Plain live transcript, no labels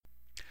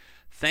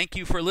Thank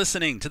you for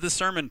listening to the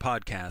sermon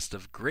podcast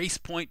of Grace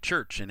Point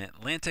Church in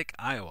Atlantic,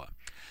 Iowa.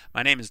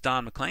 My name is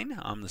Don McLean.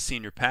 I'm the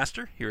senior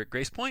pastor here at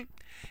Grace Point.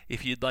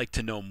 If you'd like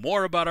to know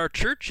more about our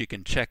church, you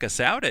can check us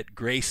out at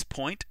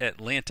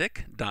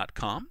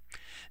gracepointatlantic.com.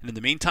 And in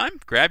the meantime,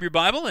 grab your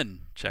Bible and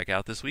check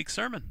out this week's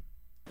sermon.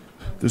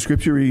 The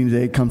scripture reading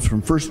today comes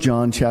from 1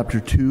 John chapter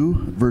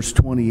 2, verse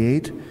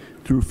 28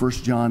 through 1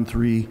 John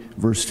 3,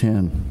 verse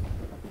 10.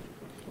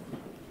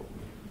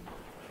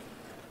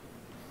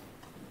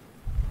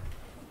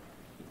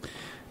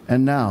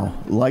 And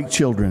now, like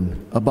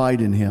children, abide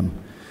in him,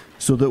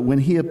 so that when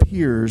he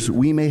appears,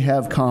 we may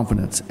have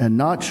confidence and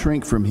not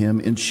shrink from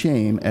him in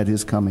shame at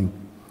his coming.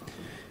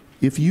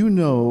 If you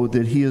know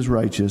that he is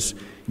righteous,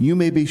 you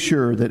may be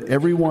sure that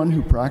everyone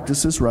who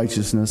practices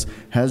righteousness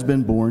has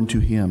been born to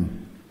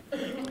him.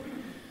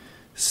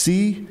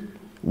 See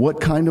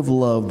what kind of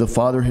love the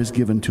Father has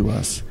given to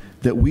us,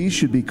 that we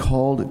should be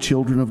called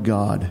children of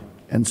God,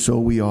 and so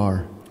we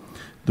are.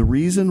 The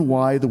reason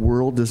why the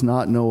world does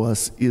not know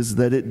us is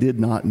that it did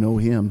not know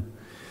him.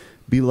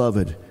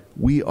 Beloved,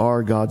 we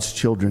are God's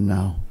children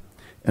now,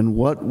 and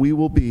what we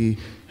will be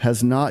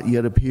has not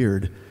yet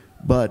appeared,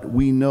 but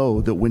we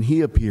know that when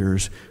he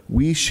appears,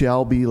 we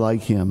shall be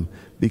like him,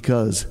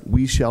 because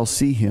we shall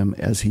see him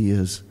as he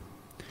is.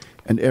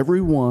 And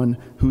everyone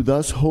who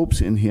thus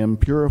hopes in him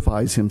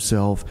purifies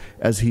himself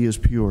as he is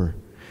pure.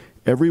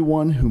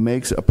 Everyone who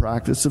makes a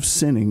practice of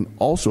sinning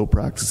also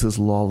practices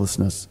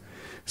lawlessness.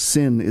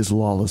 Sin is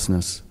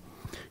lawlessness.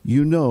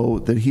 You know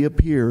that he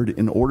appeared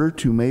in order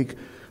to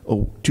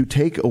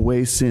take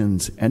away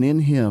sins, and in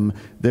him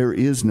there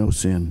is no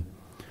sin.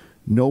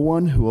 No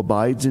one who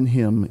abides in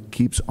him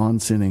keeps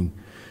on sinning.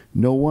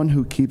 No one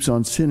who keeps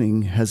on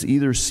sinning has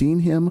either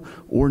seen him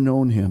or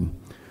known him.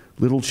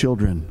 Little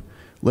children,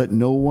 let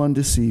no one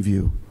deceive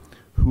you.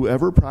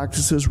 Whoever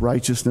practices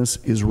righteousness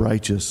is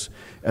righteous,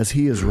 as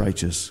he is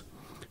righteous.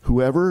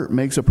 Whoever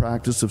makes a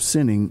practice of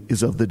sinning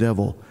is of the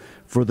devil,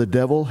 for the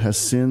devil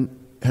has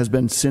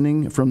been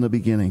sinning from the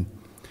beginning.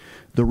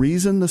 The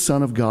reason the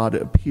Son of God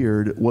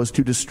appeared was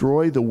to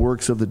destroy the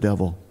works of the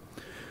devil.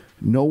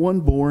 No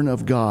one born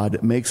of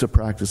God makes a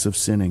practice of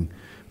sinning,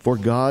 for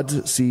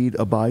God's seed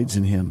abides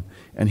in him,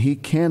 and he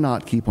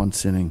cannot keep on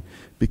sinning,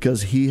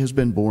 because he has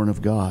been born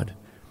of God.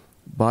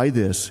 By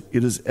this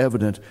it is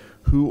evident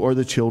who are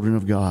the children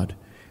of God,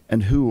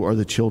 and who are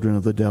the children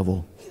of the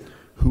devil.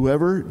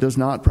 Whoever does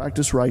not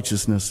practice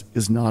righteousness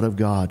is not of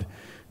God,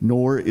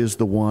 nor is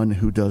the one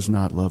who does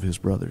not love his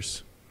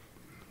brothers.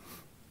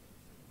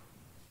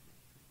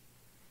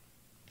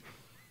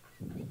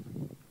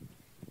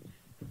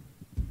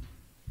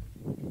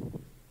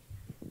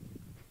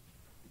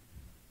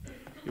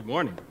 Good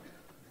morning.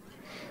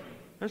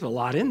 There's a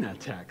lot in that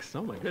text.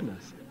 Oh my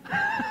goodness.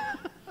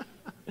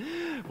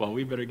 Well,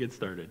 we better get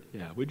started.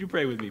 Yeah, would you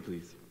pray with me,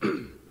 please?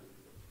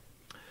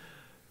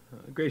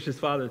 Gracious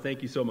Father,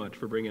 thank you so much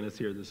for bringing us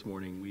here this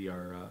morning.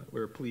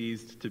 We're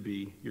pleased to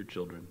be your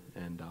children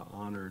and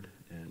honored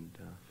and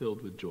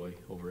filled with joy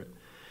over it.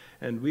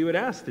 And we would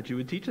ask that you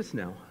would teach us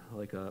now,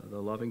 like the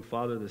loving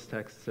Father this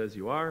text says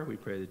you are. We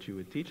pray that you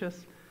would teach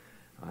us.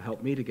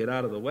 Help me to get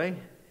out of the way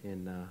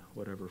in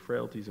whatever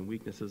frailties and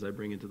weaknesses I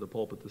bring into the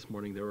pulpit this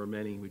morning. There are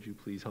many. Would you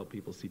please help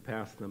people see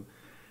past them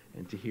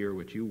and to hear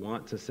what you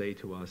want to say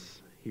to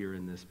us here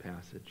in this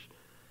passage.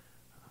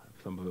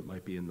 Some of it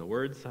might be in the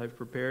words I've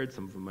prepared.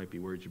 Some of them might be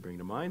words you bring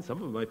to mind. Some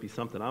of them might be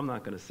something I'm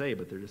not going to say,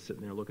 but they're just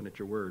sitting there looking at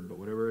your word. But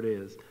whatever it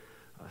is,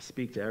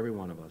 speak to every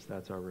one of us.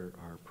 That's our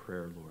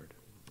prayer, Lord.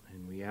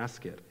 And we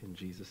ask it in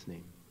Jesus'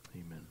 name.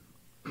 Amen.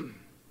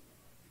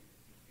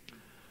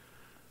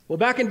 Well,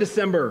 back in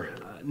December,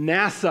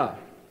 NASA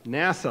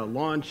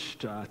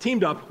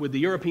teamed up with the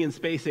European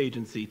Space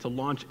Agency to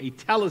launch a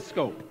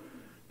telescope.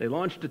 They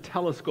launched a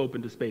telescope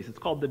into space. It's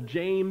called the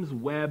James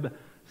Webb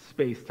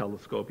Space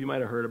Telescope. You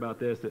might have heard about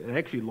this. It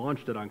actually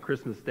launched it on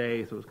Christmas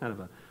Day, so it was kind of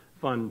a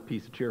fun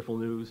piece of cheerful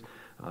news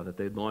that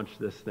they'd launched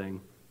this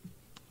thing.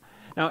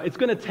 Now, it's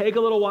going to take a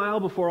little while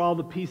before all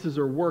the pieces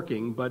are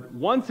working, but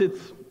once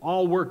it's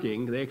all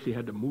working, they actually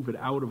had to move it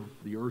out of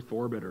the Earth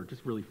orbit or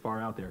just really far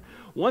out there.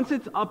 Once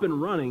it's up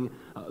and running,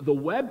 the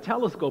Webb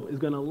telescope is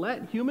going to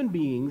let human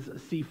beings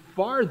see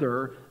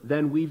farther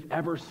than we've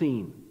ever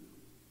seen.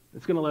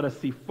 It's going to let us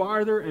see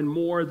farther and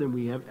more than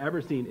we have ever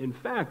seen. In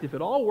fact, if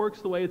it all works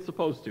the way it's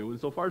supposed to,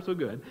 and so far so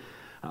good,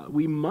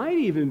 we might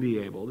even be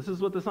able, this is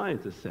what the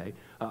scientists say,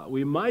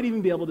 we might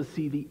even be able to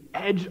see the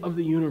edge of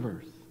the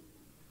universe.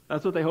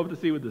 That's what they hope to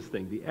see with this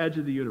thing, the edge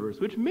of the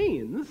universe, which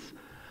means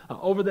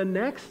over the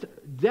next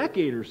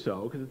decade or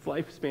so, because its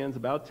lifespan's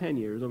about 10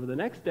 years, over the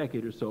next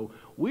decade or so,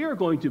 we are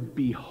going to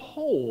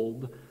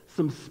behold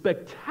some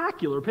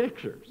spectacular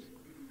pictures.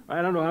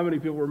 I don't know how many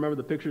people remember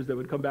the pictures that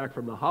would come back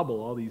from the Hubble,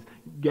 all these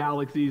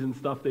galaxies and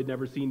stuff they'd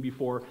never seen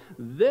before.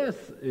 This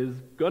is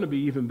going to be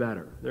even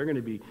better. We're going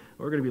to be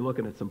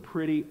looking at some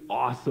pretty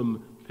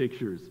awesome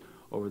pictures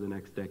over the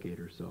next decade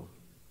or so.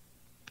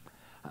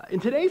 In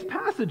today's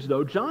passage,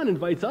 though, John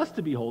invites us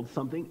to behold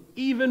something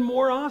even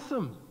more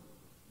awesome.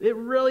 It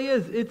really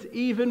is. It's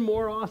even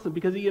more awesome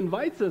because he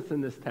invites us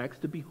in this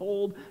text to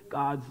behold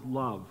God's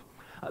love.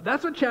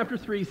 That's what chapter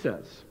 3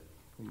 says.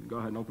 Go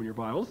ahead and open your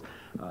Bibles.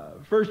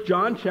 1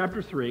 John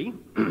chapter 3,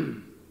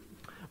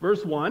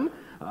 verse 1.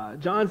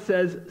 John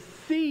says,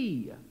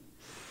 see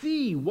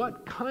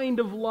what kind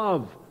of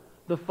love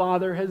the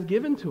Father has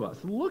given to us.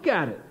 Look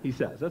at it, he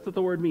says. That's what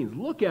the word means.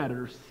 Look at it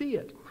or see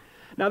it.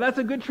 Now, that's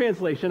a good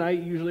translation. I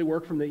usually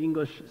work from the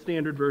English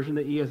Standard Version,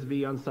 the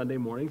ESV, on Sunday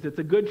mornings. It's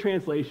a good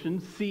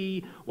translation,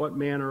 see what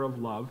manner of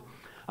love.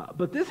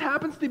 But this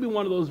happens to be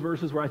one of those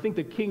verses where I think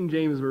the King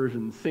James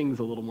Version sings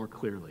a little more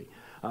clearly.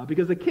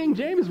 Because the King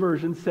James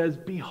Version says,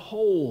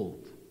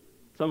 behold.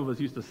 Some of us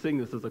used to sing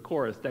this as a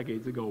chorus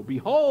decades ago.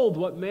 Behold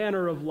what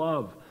manner of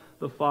love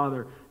the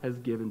Father has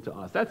given to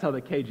us. That's how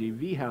the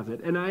KJV has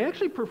it. And I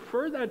actually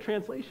prefer that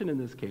translation in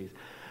this case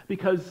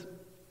because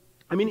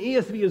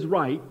ESV is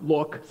right,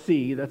 look,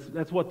 see,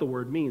 that's what the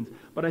word means.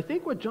 But I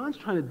think what John's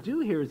trying to do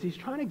here is he's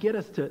trying to get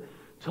us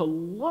to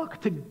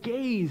look, to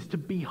gaze, to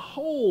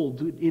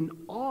behold in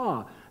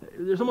awe.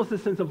 There's almost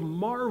this sense of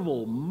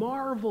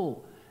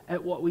marvel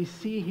at what we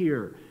see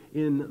here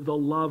in the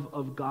love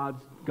of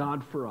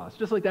God for us.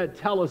 Just like that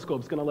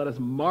telescope's going to let us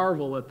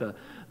marvel at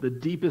the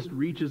deepest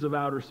reaches of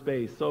outer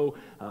space, so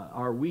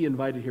are we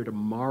invited here to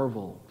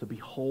marvel, to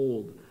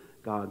behold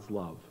God's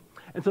love.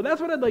 And so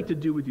that's what I'd like to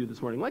do with you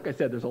this morning. Like I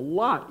said, there's a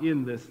lot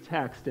in this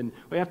text, and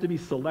we have to be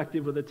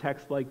selective with a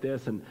text like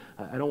this, and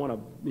I don't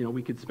want to,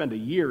 we could spend a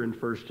year in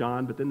 1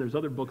 John, but then there's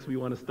other books we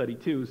want to study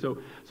too.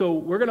 So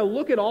we're going to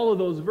look at all of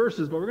those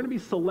verses, but we're going to be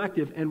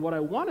selective, and what I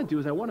want to do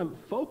is I want to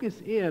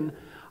focus in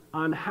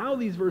on how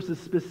these verses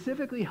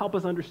specifically help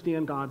us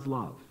understand God's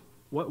love.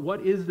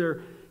 What is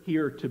there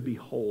here to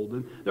behold?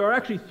 And there are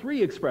actually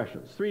three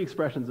expressions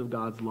of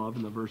God's love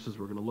in the verses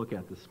we're going to look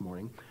at this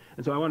morning.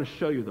 And so I want to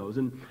show you those.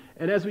 And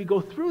as we go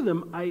through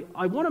them,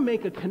 I want to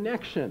make a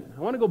connection.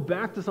 I want to go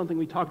back to something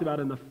we talked about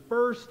in the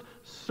first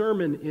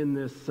sermon in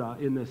this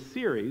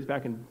series,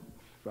 back in,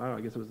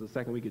 I guess it was the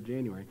second week of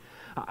January.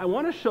 I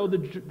want to show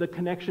the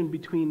connection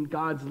between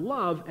God's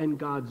love and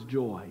God's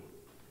joy.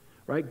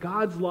 Right?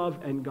 God's love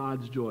and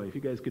God's joy. If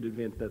you guys could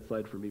advance that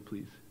slide for me,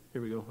 please.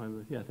 Here we go.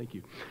 Yeah, thank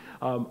you.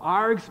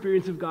 Our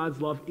experience of God's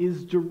love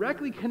is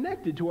directly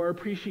connected to our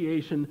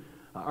appreciation.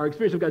 Our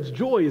experience of God's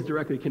joy is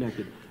directly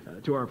connected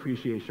to our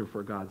appreciation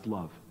for God's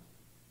love.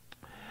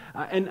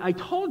 And I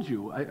told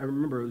you, I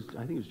remember, I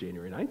think it was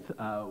January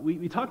 9th,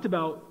 we talked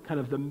about kind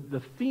of the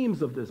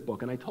themes of this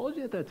book. And I told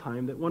you at that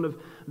time that one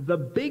of the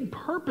big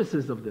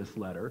purposes of this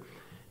letter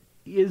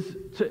is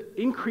to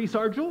increase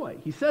our joy.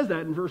 He says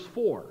that in verse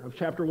 4 of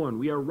chapter 1.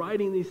 We are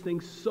writing these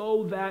things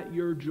so that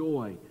your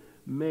joy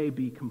may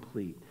be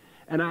complete.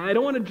 And I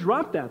don't want to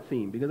drop that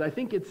theme because I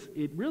think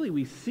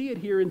we see it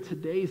here in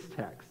today's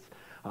text.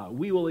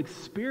 We will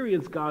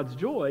experience God's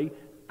joy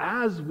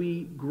as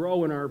we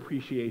grow in our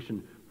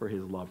appreciation for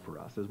his love for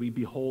us. As we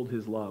behold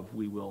his love,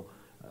 we will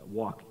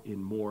walk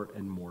in more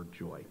and more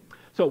joy.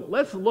 So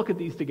let's look at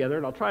these together,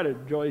 and I'll try to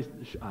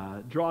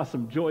draw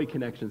some joy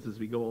connections as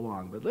we go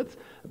along. But let's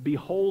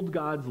behold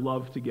God's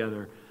love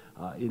together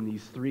in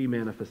these three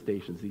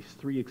manifestations, these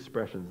three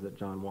expressions that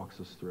John walks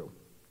us through.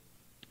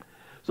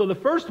 So the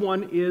first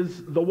one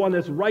is the one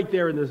that's right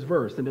there in this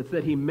verse, and it's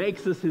that he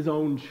makes us his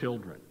own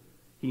children.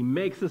 He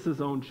makes us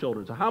his own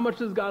children. So how much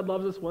does God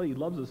love us? Well, he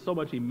loves us so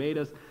much he made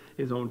us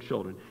his own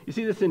children. You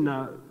see this in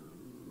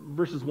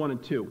verses 1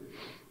 and 2.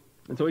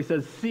 And so he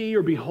says, see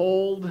or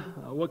behold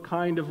what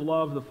kind of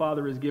love the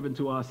Father has given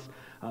to us,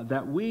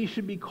 that we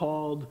should be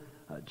called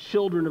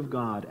children of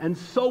God. And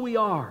so we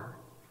are.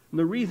 And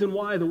the reason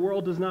why the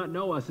world does not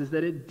know us is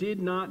that it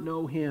did not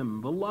know him.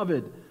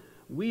 Beloved,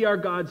 we are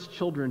God's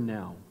children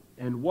now,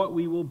 and what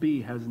we will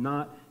be has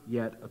not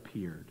yet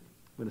appeared.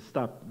 I'm going to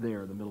stop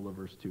there in the middle of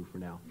verse 2 for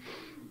now.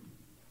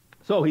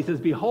 So he says,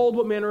 behold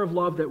what manner of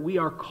love that we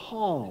are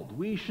called.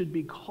 We should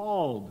be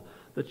called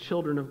the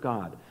children of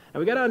God. And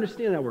we got to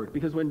understand that word,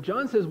 because when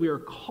John says we are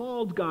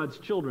called God's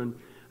children,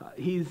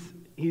 he's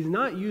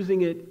not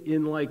using it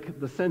in like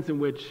the sense in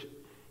which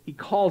he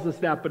calls us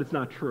that, but it's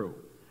not true.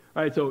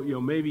 All right, so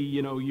maybe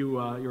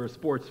you're a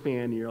sports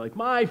fan, and you're like,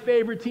 my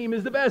favorite team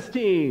is the best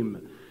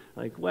team.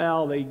 Like,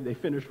 well, they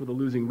finished with a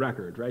losing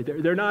record, right?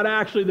 They're not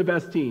actually the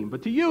best team,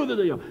 but to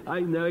you,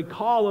 I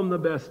call them the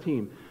best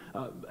team.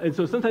 And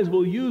so sometimes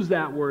we'll use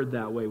that word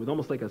that way with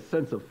almost like a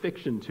sense of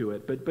fiction to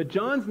it. But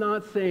John's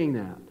not saying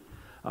that.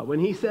 When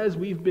he says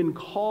we've been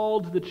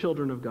called the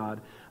children of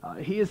God,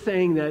 he is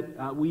saying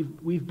that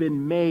we've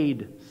been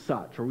made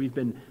such, or we've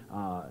been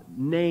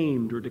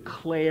named or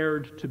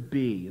declared to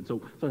be. And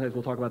so sometimes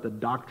we'll talk about the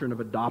doctrine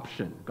of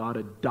adoption. God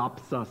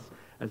adopts us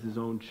as his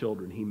own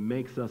children. He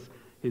makes us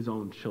his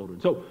own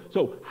children.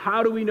 So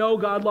how do we know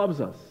God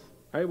loves us?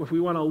 Right? If we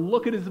want to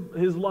look at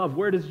his love,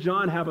 where does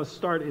John have us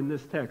start in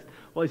this text?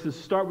 Well, he says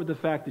start with the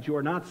fact that you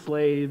are not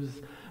slaves,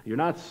 you're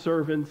not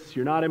servants,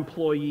 you're not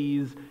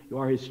employees, you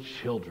are his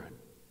children.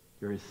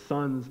 You're his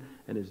sons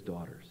and his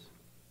daughters.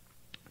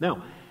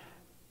 Now,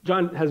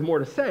 John has more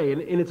to say,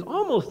 and it's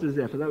almost as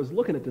if, as I was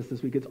looking at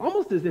this week, it's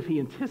almost as if he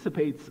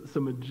anticipates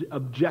some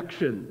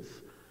objections,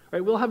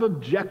 Right? We'll have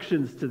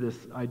objections to this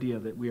idea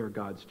that we are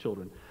God's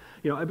children.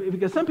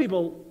 Because some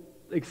people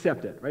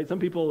accept it, right? Some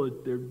people,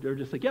 they're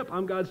just like, yep,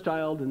 I'm God's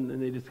child,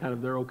 and they just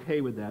they're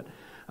okay with that.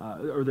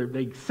 Or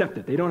they accept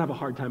it. They don't have a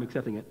hard time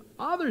accepting it.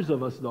 Others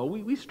of us, though,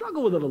 we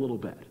struggle with it a little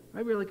bit.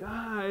 Right? We're like,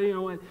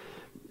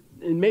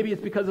 and maybe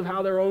it's because of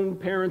how their own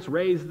parents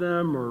raised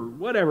them or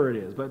whatever it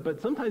is.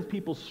 But sometimes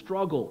people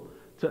struggle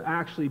to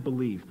actually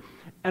believe.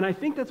 And I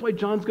think that's why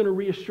John's going to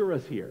reassure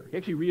us here. He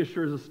actually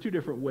reassures us two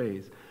different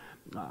ways.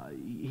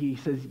 He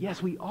says,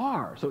 yes, we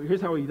are. So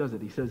here's how he does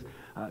it. He says,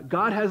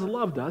 God has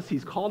loved us.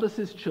 He's called us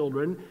his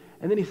children.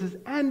 And then he says,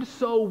 and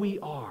so we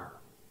are.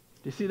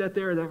 Do you see that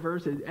there in that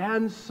verse?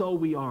 And so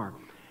we are.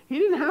 He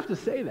didn't have to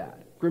say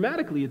that.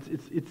 Grammatically,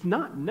 it's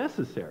not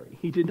necessary.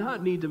 He did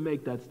not need to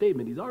make that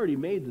statement. He's already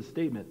made the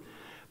statement.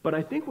 But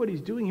I think what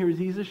he's doing here is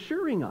he's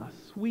assuring us.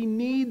 We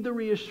need the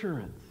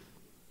reassurance.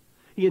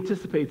 He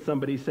anticipates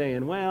somebody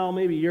saying, well,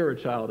 maybe you're a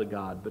child of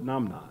God, but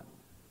I'm not.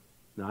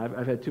 No,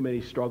 I've had too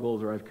many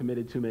struggles, or I've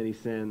committed too many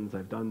sins.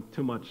 I've done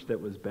too much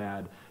that was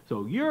bad.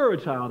 So you're a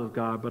child of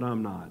God, but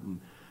I'm not.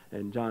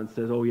 And John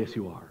says, oh, yes,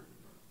 you are.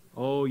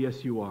 Oh,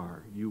 yes, you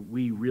are.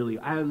 We really,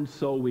 and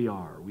so we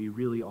are. We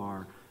really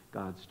are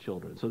God's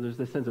children. So there's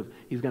this sense of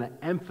he's going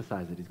to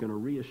emphasize it. He's going to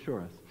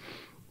reassure us.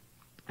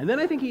 And then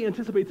I think he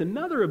anticipates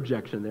another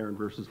objection there in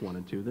verses 1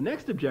 and 2. The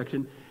next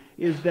objection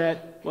is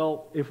that,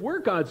 well, if we're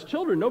God's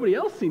children, nobody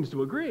else seems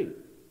to agree.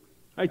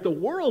 Right? The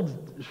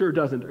world sure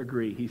doesn't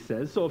agree, he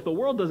says. So if the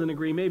world doesn't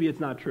agree, maybe it's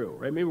not true.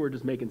 Right? Maybe we're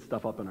just making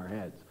stuff up in our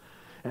heads.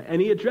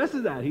 And he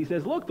addresses that. He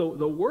says, look, the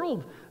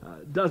world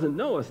doesn't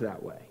know us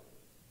that way.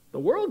 The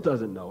world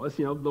doesn't know us.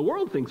 The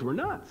world thinks we're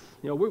nuts.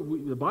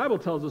 The Bible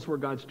tells us we're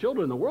God's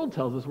children. The world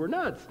tells us we're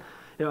nuts.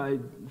 I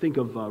think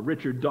of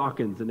Richard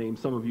Dawkins, a name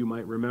some of you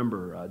might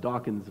remember.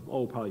 Dawkins,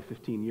 probably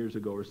 15 years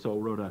ago or so,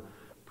 wrote a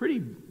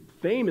pretty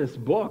famous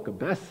book, a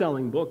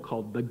best-selling book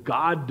called The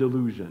God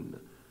Delusion.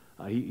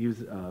 He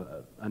was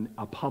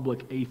a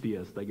public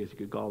atheist, I guess you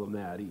could call him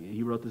that.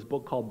 He wrote this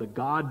book called The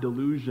God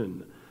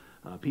Delusion.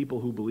 People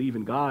who believe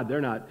in God,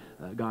 they're not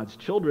God's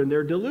children,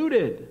 they're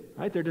deluded,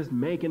 right? They're just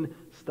making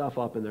stuff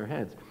up in their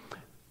heads.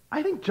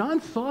 I think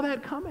John saw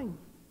that coming.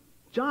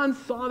 John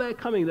saw that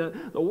coming.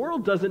 The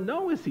world doesn't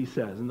know us, he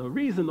says, and the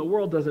reason the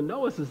world doesn't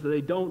know us is that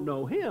they don't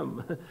know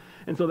him.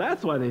 And so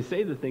that's why they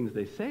say the things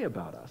they say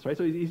about us, right?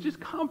 So he's just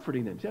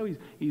comforting them. See how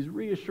he's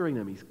reassuring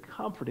them, he's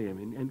comforting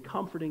them and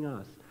comforting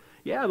us.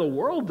 Yeah, the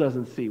world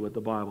doesn't see what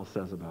the Bible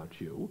says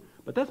about you,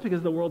 but that's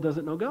because the world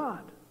doesn't know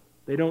God.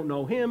 They don't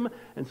know him,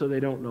 and so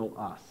they don't know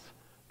us,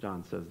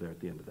 John says there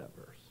at the end of that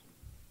verse.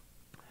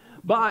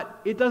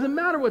 But it doesn't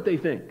matter what they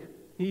think.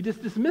 He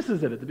just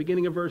dismisses it at the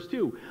beginning of verse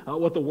 2.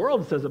 What the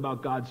world says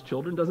about God's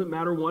children doesn't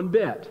matter one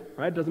bit,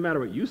 right? It doesn't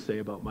matter what you say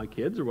about my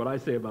kids or what I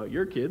say about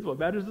your kids. What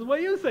matters is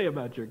what you say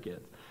about your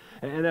kids.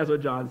 And that's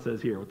what John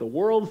says here. What the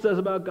world says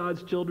about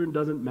God's children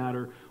doesn't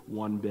matter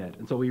one bit.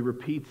 And so he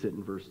repeats it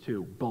in verse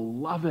 2.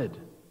 Beloved.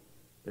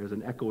 There's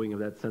an echoing of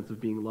that sense of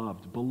being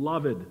loved.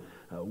 Beloved,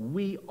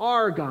 we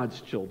are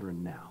God's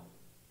children now.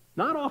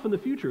 Not off in the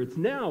future. It's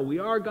now. We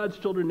are God's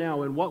children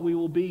now, and what we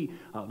will be.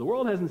 The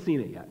world hasn't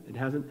seen it yet. It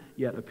hasn't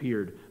yet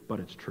appeared,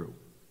 but it's true.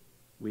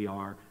 We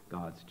are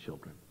God's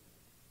children.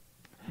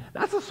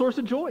 That's a source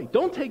of joy.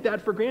 Don't take that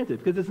for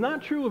granted, because it's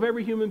not true of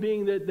every human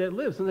being that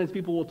lives. Sometimes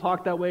people will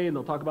talk that way, and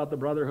they'll talk about the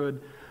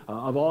brotherhood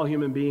of all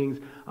human beings.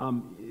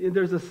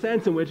 There's a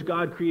sense in which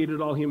God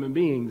created all human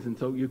beings, and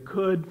so you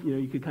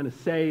could kind of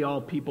say all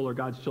people are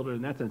God's children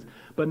in that sense,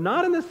 but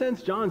not in the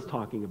sense John's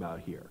talking about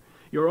here.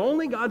 You're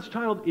only God's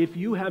child if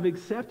you have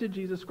accepted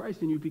Jesus Christ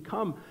and you've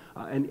become,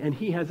 and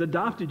he has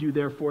adopted you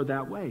therefore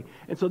that way.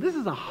 And so this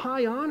is a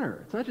high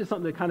honor. It's not just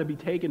something to kind of be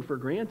taken for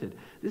granted.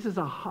 This is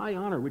a high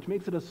honor, which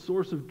makes it a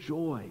source of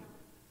joy.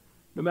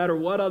 No matter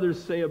what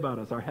others say about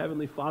us, our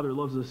Heavenly Father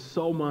loves us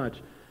so much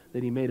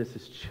that he made us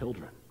his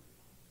children.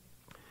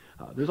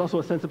 There's also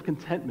a sense of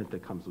contentment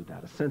that comes with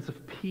that, a sense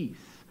of peace.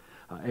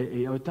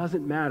 It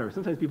doesn't matter.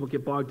 Sometimes people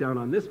get bogged down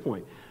on this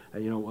point.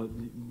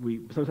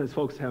 Sometimes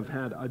folks have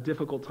had a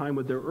difficult time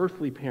with their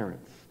earthly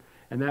parents,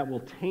 and that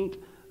will taint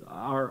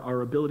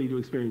our ability to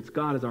experience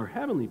God as our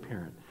heavenly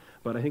parent.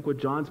 But I think what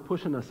John's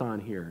pushing us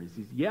on here is,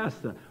 yes,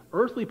 the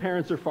earthly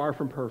parents are far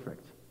from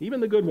perfect. Even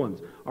the good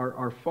ones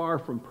are far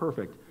from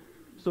perfect.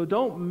 So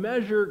don't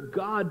measure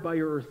God by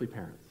your earthly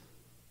parents.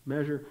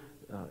 Measure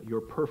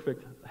your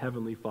perfect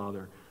heavenly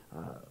Father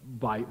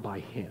by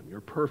him.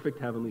 Your perfect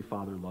heavenly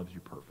Father loves you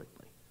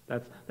perfectly.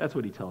 That's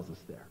what he tells us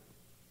there.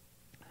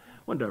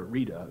 I wanted to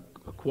read a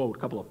quote, a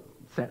couple of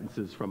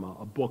sentences from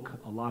a book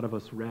a lot of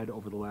us read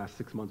over the last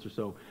 6 months or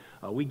so.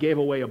 We gave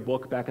away a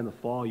book back in the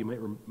fall.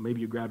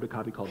 Maybe you grabbed a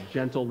copy called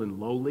Gentle and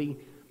Lowly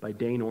by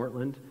Dane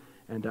Ortland.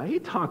 And he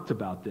talked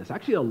about this,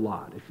 actually a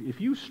lot.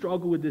 If you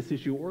struggle with this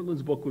issue,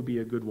 Ortland's book would be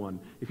a good one.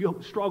 If you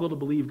struggle to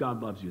believe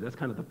God loves you, that's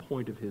kind of the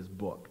point of his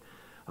book.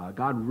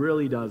 God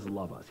really does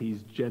love us.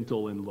 He's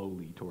gentle and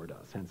lowly toward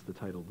us, hence the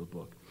title of the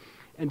book.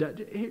 And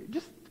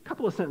just a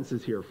couple of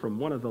sentences here from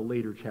one of the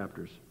later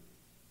chapters.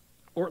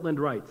 Ortland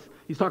writes,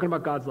 he's talking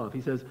about God's love.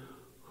 He says,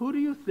 who do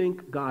you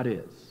think God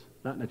is?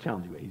 not in a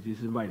challenging way.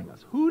 He's inviting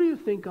us. Who do you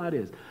think God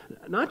is?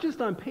 Not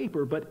just on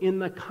paper, but in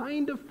the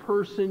kind of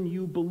person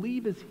you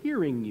believe is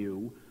hearing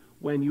you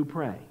when you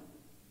pray.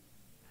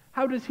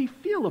 How does he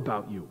feel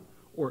about you?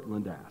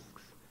 Ortland asks.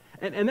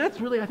 And that's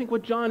really, I think,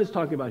 what John is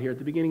talking about here at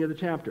the beginning of the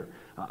chapter.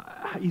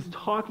 He's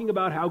talking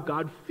about how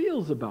God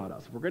feels about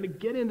us. We're going to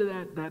get into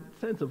that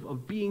sense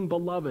of being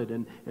beloved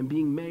and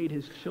being made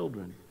his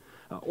children.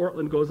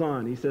 Ortland goes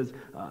on. He says,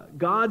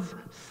 God's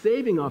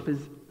saving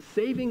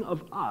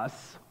of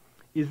us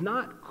is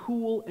not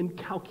cool and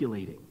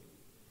calculating.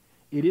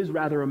 It is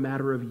rather a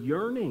matter of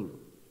yearning.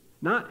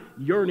 Not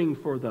yearning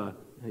for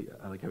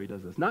I like how he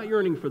does this, not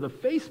yearning for the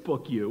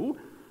Facebook you,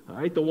 all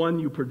right, the one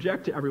you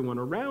project to everyone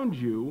around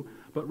you,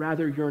 but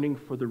rather yearning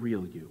for the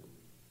real you,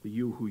 the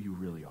you who you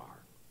really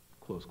are,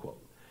 close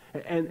quote.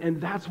 And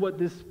that's what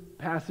this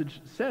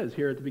passage says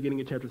here at the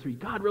beginning of chapter 3.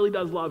 God really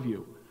does love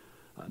you,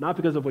 not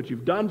because of what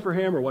you've done for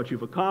him or what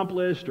you've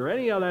accomplished or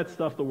any of that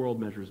stuff the world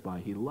measures by.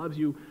 He loves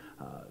you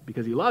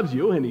because he loves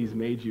you and he's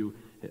made you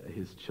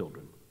his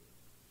children.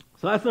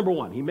 So that's number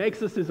one. He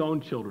makes us his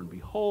own children.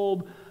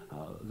 Behold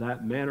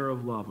that manner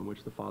of love in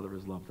which the Father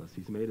has loved us.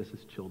 He's made us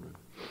his children.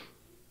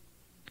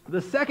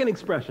 The second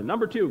expression,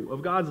 number 2,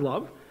 of God's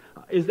love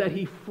is that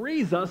he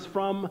frees us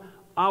from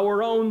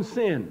our own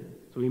sin.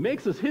 So he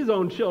makes us his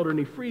own children.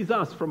 He frees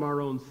us from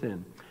our own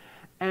sin.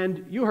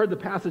 And you heard the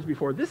passage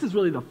before. This is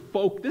really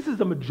this is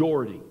the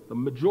majority. The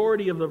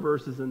majority of the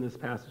verses in this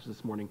passage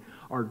this morning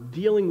are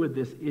dealing with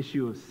this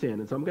issue of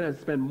sin. And so I'm going to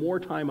spend more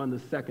time on the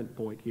second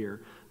point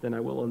here than I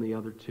will on the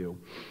other two.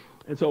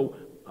 And so,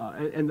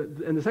 and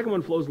the second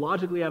one flows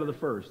logically out of the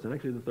first. And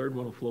actually the third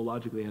one will flow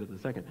logically out of the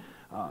second.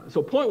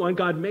 So point 1,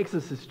 God makes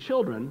us his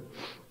children.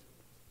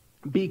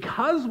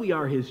 Because we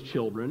are his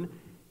children,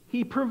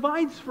 he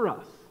provides for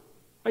us.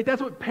 Right?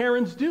 That's what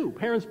parents do.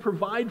 Parents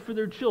provide for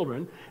their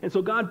children. And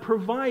so God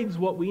provides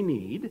what we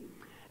need.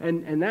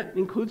 And that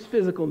includes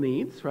physical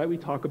needs, right? We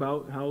talk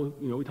about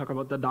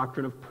the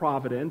doctrine of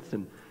providence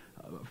and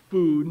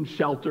food and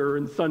shelter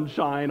and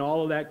sunshine.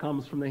 All of that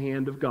comes from the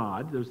hand of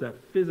God. There's that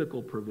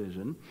physical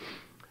provision.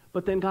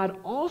 But then God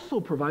also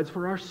provides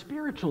for our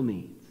spiritual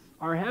needs.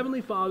 Our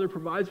Heavenly Father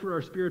provides for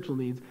our spiritual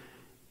needs,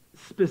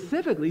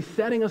 specifically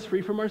setting us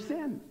free from our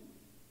sin.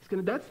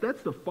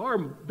 That's the far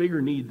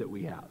bigger need that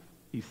we have.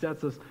 He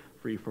sets us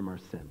free from our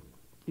sin.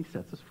 He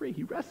sets us free.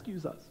 He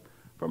rescues us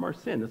from our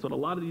sin. That's what a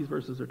lot of these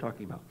verses are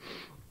talking about.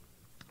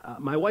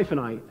 My wife and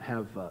I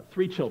have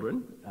 3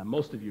 children.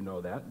 Most of you know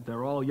that.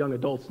 They're all young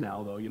adults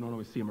now, though. You don't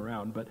always see them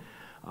around. But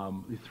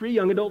 3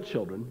 young adult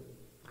children.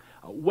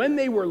 When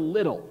they were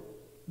little,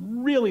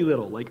 really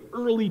little, like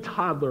early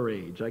toddler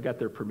age, I got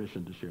their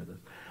permission to share this.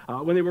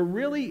 When they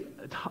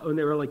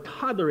were like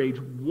toddler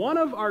age, one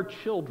of our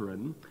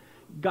children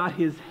got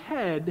his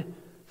head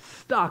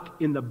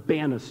stuck in the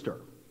banister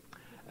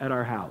at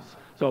our house.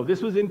 So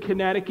this was in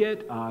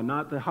Connecticut,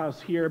 not the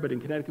house here, but in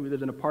Connecticut we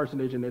lived in a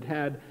parsonage, and it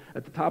had,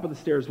 at the top of the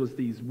stairs was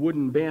these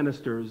wooden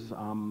banisters. I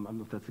don't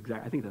know if that's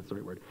exact, I think that's the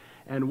right word.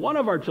 And one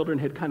of our children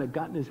had kind of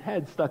gotten his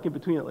head stuck in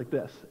between it like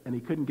this, and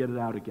he couldn't get it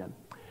out again.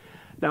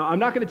 Now, I'm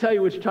not going to tell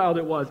you which child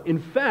it was. In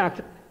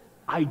fact,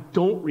 I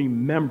don't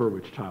remember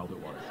which child it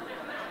was.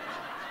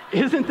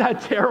 Isn't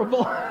that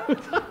terrible?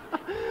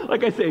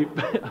 Like I say,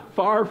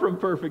 far from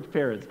perfect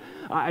parents.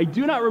 I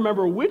do not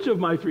remember which of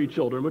my 3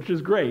 children, which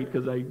is great,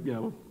 because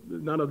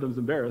none of them's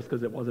embarrassed,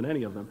 because it wasn't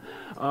any of them.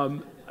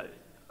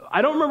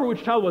 I don't remember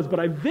which child it was, but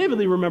I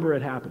vividly remember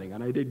it happening,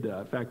 and I did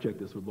fact check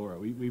this with Laura.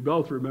 We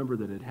both remember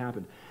that it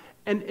happened.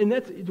 And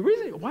that's the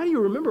reason. Why do you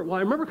remember it? Well,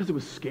 I remember because it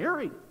was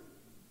scary.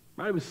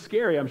 Right? It was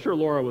scary. I'm sure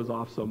Laura was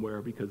off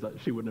somewhere because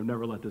she wouldn't have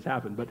never let this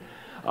happen. But,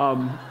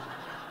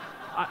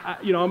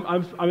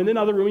 I'm in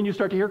another room and you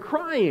start to hear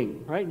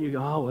crying, right? And you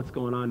go, oh, what's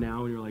going on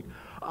now? And you're like,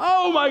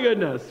 oh my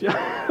goodness,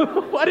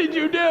 what did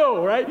you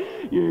do, right?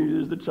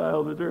 There's the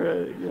child with her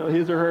head,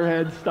 his or her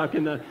head stuck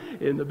in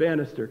the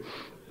banister.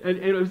 And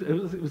it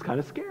was kind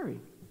of scary.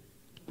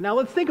 Now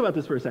let's think about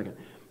this for a second.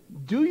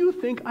 Do you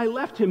think I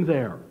left him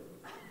there?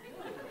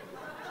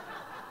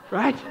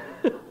 Right?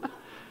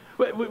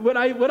 Would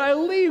I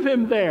leave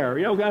him there?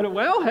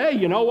 Well, hey,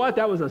 you know what?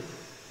 That was a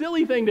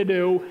silly thing to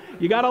do.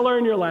 You got to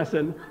learn your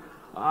lesson.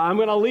 I'm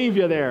going to leave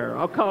you there.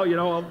 I'll call,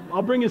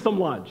 I'll bring you some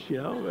lunch,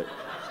 But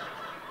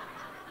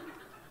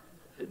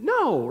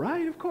no,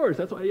 right? Of course.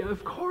 That's why.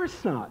 Of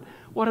course not.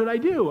 What did I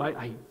do?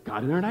 I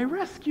got in there and I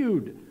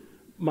rescued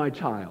my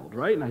child,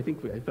 right? And I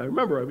think, if I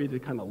remember, I mean, to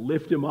kind of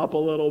lift him up a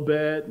little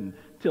bit and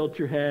tilt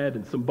your head,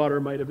 and some butter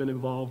might have been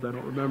involved. I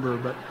don't remember,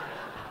 but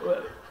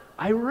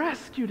I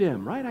rescued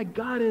him, right? I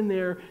got in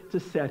there to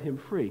set him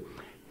free.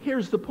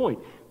 Here's the point.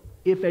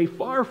 If a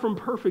far from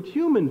perfect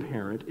human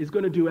parent is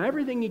going to do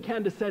everything he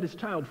can to set his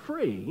child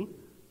free,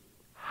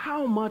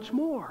 how much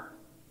more?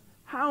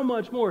 How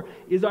much more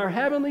is our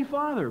Heavenly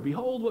Father?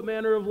 Behold what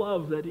manner of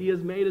love that He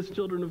has made us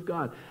children of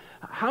God.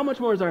 How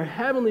much more is our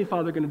Heavenly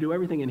Father going to do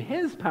everything in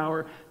His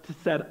power to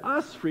set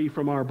us free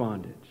from our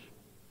bondage,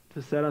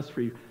 to set us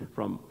free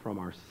from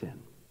our sin?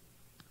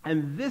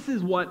 And this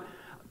is what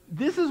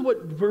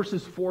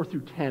verses 4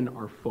 through 10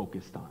 are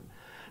focused on.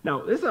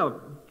 Now, this is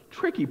a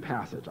tricky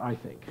passage, I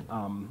think.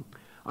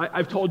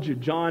 I've told you,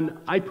 John,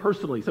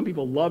 some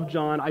people love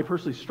John. I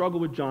personally struggle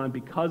with John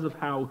because of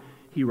how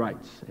he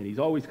writes. And he's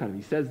always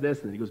he says this,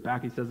 and then he goes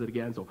back, he says it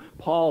again. So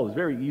Paul is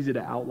very easy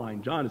to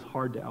outline. John is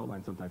hard to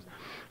outline sometimes.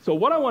 So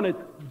what I want to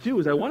do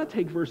is I want to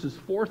take verses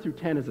 4 through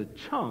 10 as a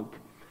chunk,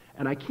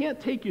 and I can't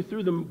take you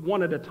through them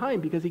one at a time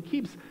because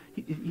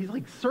he's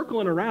like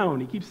circling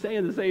around. He keeps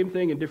saying the same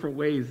thing in different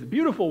ways,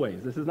 beautiful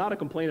ways. This is not a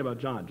complaint about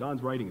John.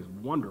 John's writing is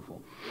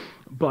wonderful.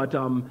 But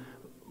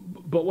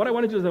what I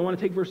want to do is I want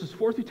to take verses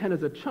 4 through 10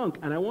 as a chunk,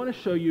 and I want to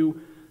show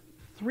you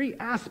 3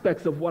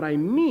 aspects of what I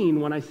mean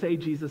when I say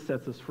Jesus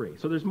sets us free.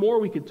 So there's more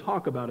we could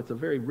talk about. It's a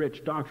very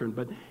rich doctrine.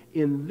 But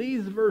in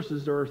these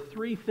verses, there are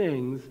 3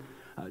 things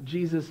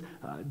Jesus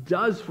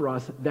does for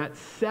us that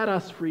set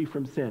us free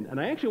from sin. And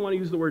I actually want to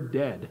use the word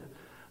dead.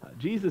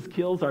 Jesus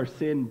kills our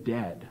sin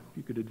dead. If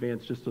you could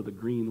advance just so the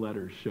green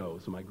letters show,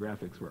 so my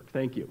graphics work.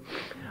 Thank you.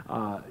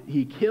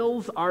 He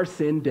kills our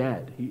sin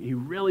dead. He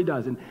really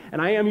does. And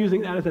I am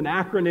using that as an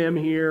acronym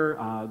here.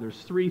 There's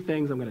 3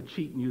 things. I'm going to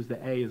cheat and use the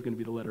A is going to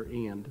be the letter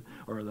and,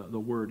 or the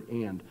word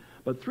and.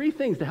 But 3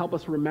 things to help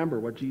us remember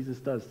what Jesus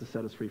does to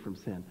set us free from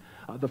sin.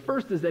 The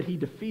first is that he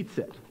defeats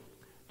it.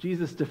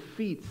 Jesus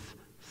defeats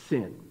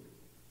sin.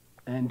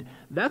 And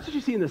that's what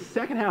you see in the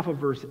second half of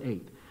verse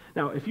 8.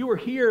 Now, if you were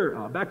here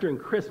back during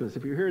Christmas,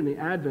 if you're here in the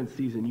Advent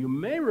season, you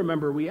may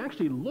remember we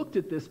actually looked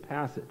at this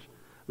passage.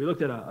 We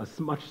looked at a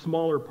much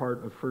smaller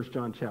part of 1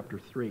 John chapter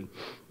 3.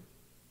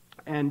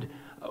 And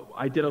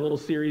I did a little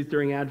series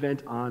during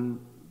Advent on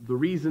the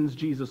reasons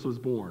Jesus was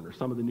born, or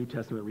some of the New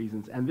Testament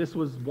reasons, and this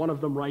was one of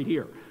them right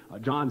here.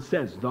 John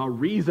says, the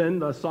reason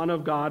the Son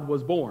of God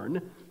was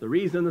born, the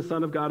reason the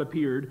Son of God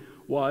appeared,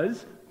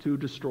 was to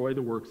destroy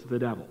the works of the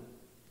devil.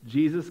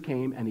 Jesus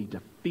came and he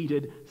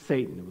defeated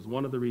Satan. It was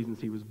one of the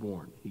reasons he was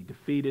born. He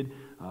defeated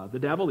the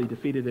devil. He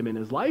defeated him in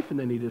his life, and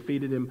then he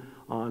defeated him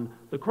on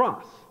the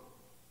cross.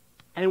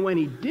 And when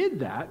he did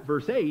that,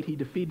 verse 8, he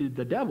defeated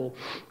the devil.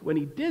 When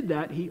he did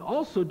that, he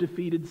also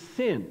defeated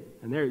sin.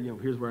 And there,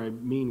 here's where I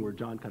mean where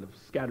John kind of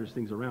scatters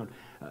things around.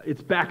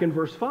 It's back in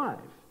verse 5.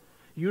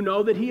 You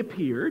know that he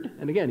appeared,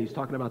 and again, he's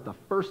talking about the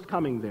first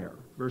coming there,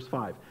 verse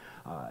 5.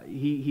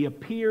 He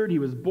appeared, he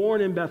was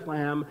born in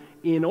Bethlehem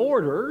in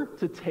order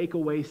to take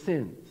away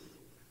sins.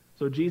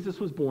 So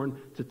Jesus was born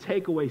to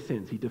take away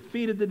sins. He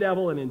defeated the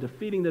devil, and in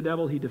defeating the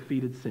devil, he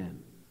defeated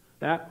sin.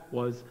 That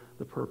was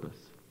the purpose.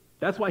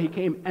 That's why he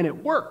came, and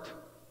it worked.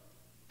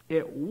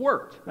 It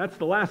worked. That's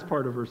the last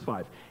part of verse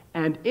 5.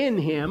 And in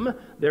him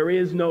there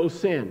is no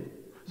sin.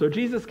 So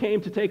Jesus came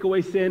to take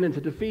away sin and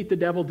to defeat the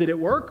devil. Did it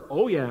work?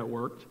 Oh yeah, it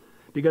worked.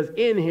 Because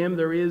in him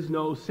there is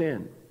no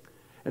sin.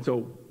 And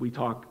so we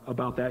talk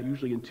about that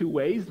usually in 2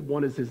 ways.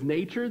 One is his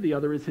nature, the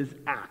other is his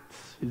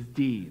acts, his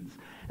deeds.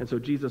 And so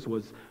Jesus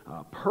was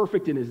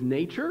perfect in his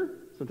nature.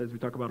 Sometimes we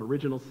talk about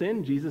original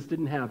sin. Jesus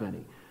didn't have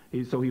any.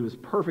 So he was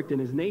perfect in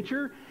his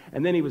nature,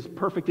 and then he was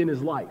perfect in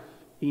his life.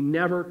 He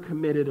never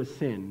committed a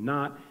sin,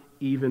 not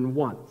even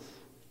once.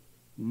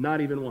 Not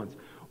even once.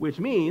 Which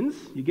means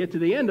you get to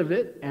the end of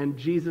it, and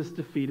Jesus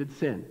defeated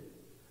sin.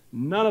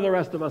 None of the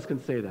rest of us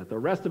can say that. The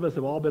rest of us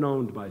have all been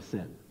owned by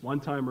sin, one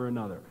time or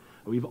another.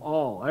 We've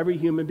all, every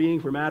human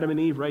being from Adam and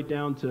Eve right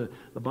down to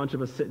the bunch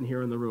of us sitting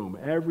here in the room,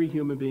 every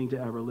human being to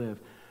ever live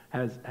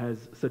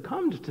has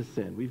succumbed to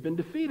sin. We've been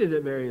defeated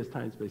at various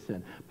times by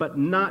sin, but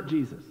not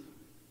Jesus.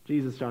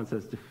 Jesus, John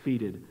says,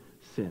 defeated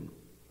sin.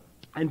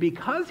 And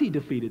because he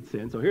defeated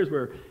sin, so here's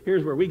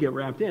where we get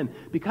wrapped in.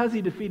 Because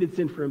he defeated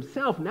sin for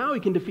himself, now he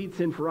can defeat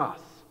sin for us.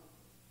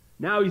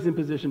 Now he's in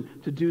position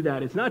to do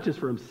that. It's not just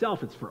for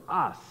himself, it's for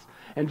us.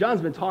 And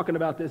John's been talking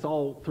about this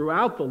all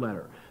throughout the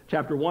letter.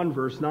 Chapter 1,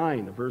 verse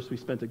 9, a verse we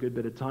spent a good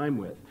bit of time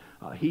with.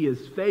 He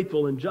is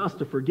faithful and just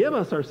to forgive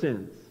us our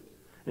sins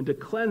and to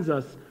cleanse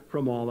us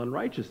from all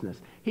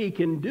unrighteousness. He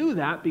can do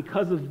that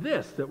because of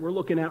this that we're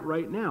looking at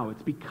right now.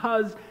 It's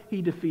because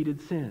he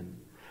defeated sin.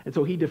 And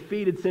so he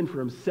defeated sin for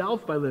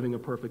himself by living a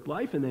perfect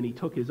life, and then he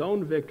took his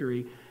own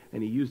victory,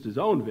 and he used his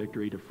own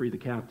victory to free the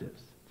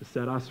captives, to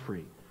set us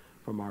free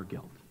from our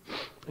guilt.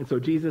 And so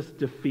Jesus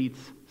defeats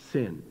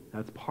sin.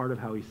 That's part of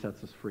how he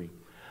sets us free.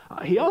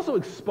 He also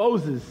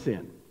exposes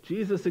sin.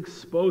 Jesus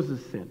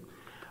exposes sin.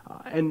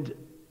 And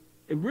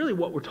really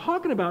what we're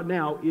talking about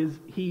now is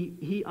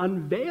he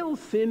unveils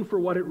sin for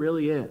what it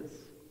really is.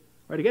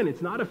 Right? Again,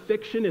 it's not a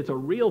fiction, it's a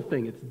real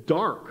thing. It's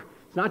dark.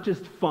 It's not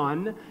just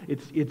fun,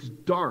 it's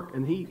dark.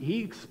 And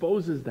he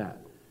exposes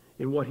that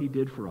in what he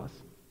did for us.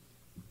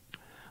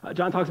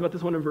 John talks about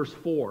this one in verse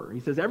 4. He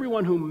says,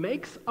 everyone who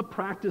makes a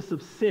practice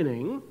of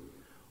sinning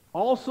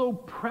also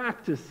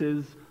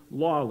practices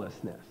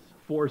lawlessness.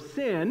 For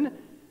sin,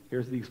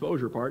 here's the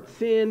exposure part,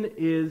 sin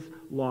is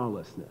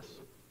lawlessness.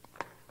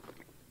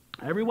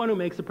 Everyone who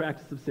makes a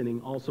practice of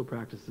sinning also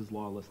practices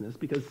lawlessness,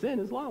 because sin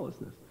is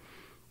lawlessness.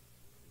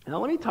 Now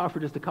let me talk for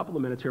just a couple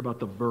of minutes here about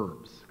the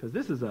verbs, because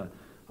this is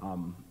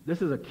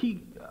a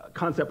key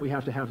concept we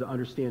have to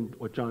understand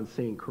what John's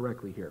saying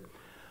correctly here.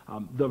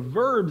 The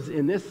verbs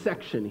in this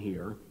section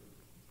here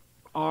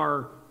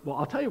are, well,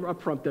 I'll tell you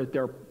up front that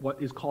they're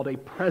what is called a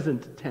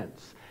present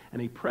tense.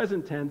 And a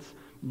present tense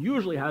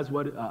usually has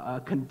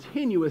a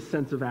continuous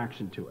sense of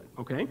action to it,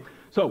 okay?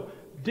 So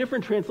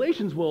different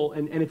translations will,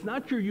 and it's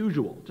not your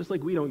usual, just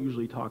like we don't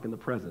usually talk in the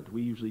present.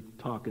 We usually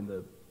talk in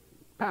the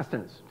past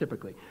tense,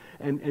 typically.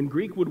 And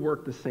Greek would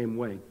work the same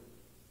way.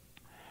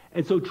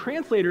 And so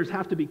translators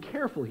have to be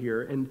careful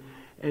here,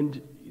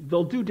 and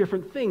they'll do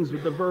different things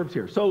with the verbs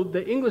here. So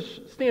the English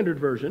Standard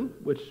Version,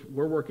 which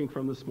we're working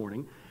from this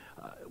morning,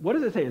 what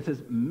does it say? It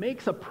says,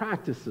 makes a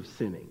practice of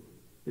sinning.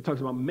 It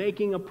talks about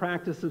making a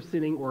practice of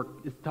sinning, or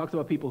it talks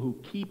about people who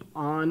keep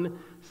on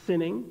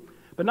sinning.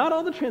 But not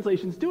all the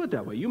translations do it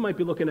that way. You might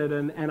be looking at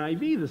an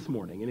NIV this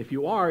morning, and if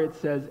you are, it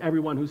says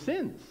everyone who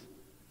sins.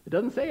 It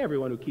doesn't say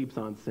everyone who keeps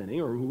on sinning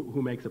or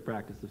who makes a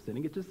practice of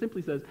sinning. It just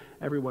simply says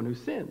everyone who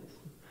sins.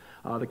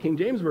 The King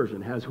James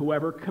Version has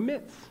whoever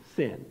commits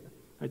sin.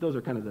 Right? Those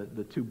are kind of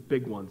the two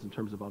big ones in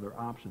terms of other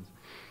options.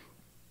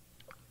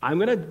 I'm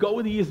going to go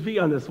with the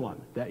ESV on this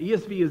one. The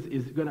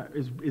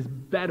ESV is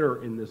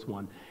better in this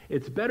one.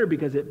 It's better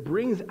because it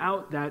brings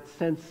out that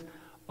sense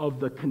of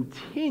the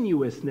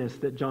continuousness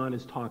that John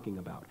is talking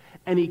about.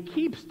 And he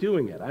keeps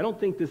doing it. I don't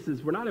think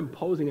we're not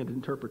imposing an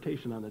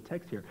interpretation on the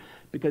text here,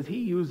 because he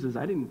uses,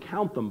 I didn't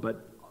count them,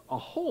 but a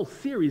whole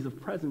series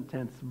of present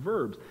tense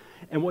verbs.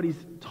 And what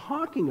he's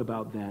talking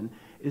about then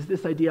is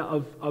this idea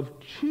of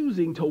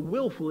choosing to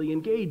willfully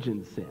engage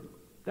in sin.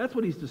 That's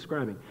what he's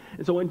describing.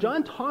 And so when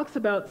John talks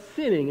about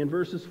sinning in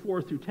verses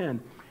 4 through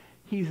 10,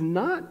 he's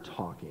not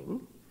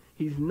talking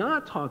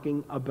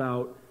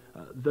about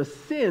the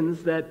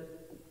sins that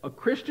a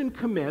Christian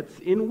commits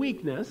in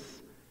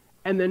weakness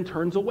and then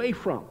turns away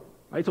from.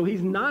 Right? So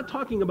he's not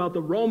talking about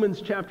the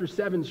Romans chapter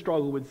 7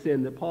 struggle with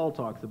sin that Paul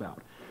talks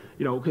about.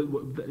 You know,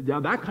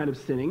 that kind of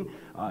sinning,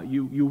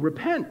 you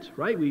repent,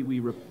 right?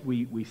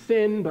 We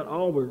sin,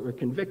 but we're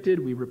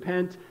convicted, we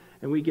repent,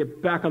 and we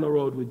get back on the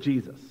road with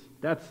Jesus.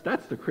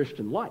 That's the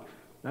Christian life.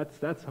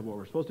 That's what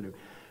we're supposed to do.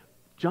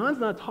 John's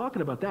not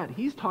talking about that.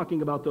 He's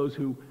talking about those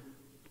who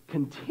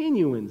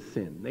continue in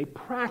sin. They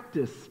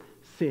practice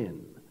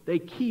sin. They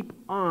keep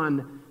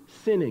on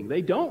sinning.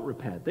 They don't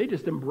repent. They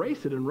just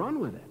embrace it and run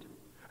with it.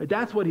 Right?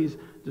 That's what he's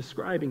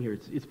describing here.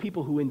 It's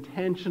people who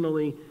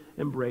intentionally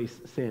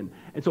embrace sin.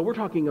 And so we're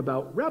talking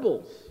about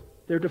rebels.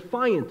 They're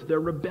defiant. They're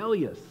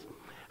rebellious.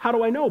 How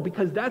do I know?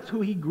 Because that's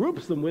who he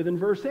groups them with in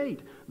verse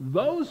 8.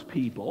 Those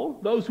people,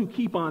 those who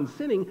keep on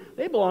sinning,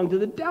 they belong to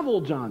the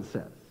devil, John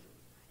says.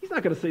 He's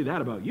not going to say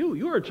that about you.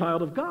 You're a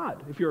child of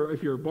God. If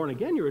you're born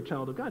again, you're a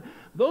child of God.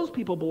 Those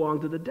people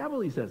belong to the devil,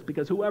 he says,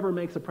 because whoever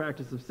makes a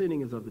practice of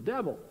sinning is of the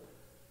devil.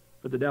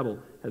 But the devil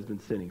has been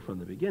sinning from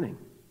the beginning.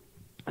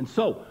 And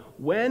so,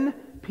 when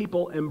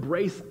people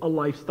embrace a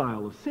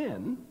lifestyle of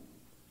sin,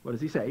 what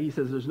does he say? He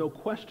says there's no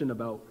question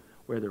about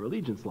where their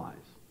allegiance lies.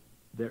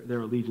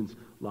 Their allegiance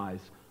lies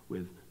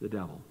with the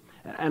devil.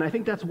 And I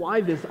think that's why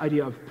this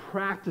idea of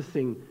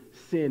practicing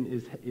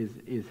sin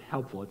is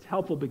helpful. It's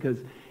helpful because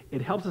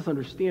it helps us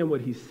understand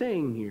what he's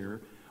saying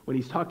here when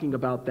he's talking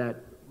about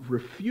that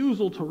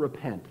refusal to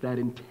repent, that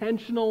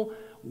intentional,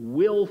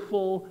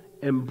 willful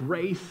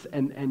embrace,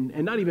 and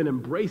not even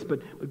embrace,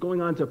 but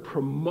going on to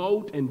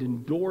promote and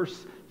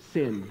endorse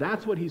sin.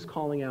 That's what he's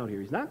calling out here.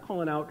 He's not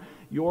calling out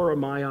your or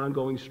my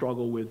ongoing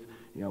struggle with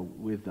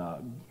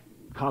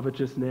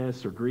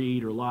covetousness or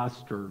greed or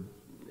lust or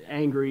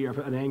anger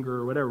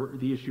or whatever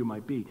the issue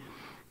might be.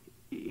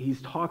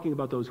 He's talking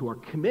about those who are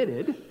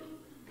committed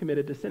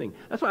to sinning.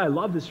 That's why I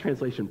love this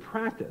translation,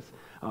 practice.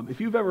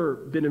 If you've ever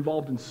been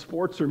involved in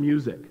sports or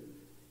music,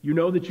 you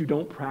know that you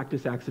don't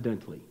practice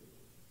accidentally.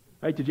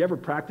 Right? Did you ever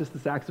practice the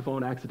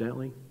saxophone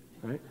accidentally?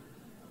 Right?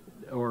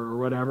 Or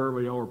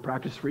whatever, or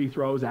practice free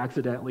throws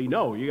accidentally?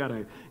 No, you got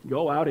to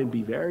go out and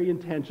be very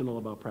intentional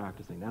about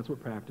practicing. That's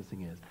what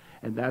practicing is.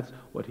 And that's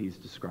what he's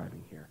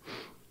describing here.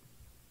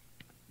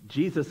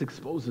 Jesus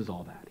exposes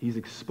all that. He's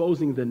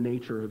exposing the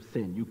nature of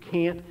sin. You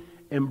can't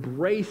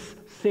embrace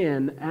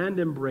sin and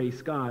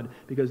embrace God,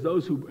 because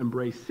those who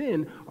embrace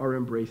sin are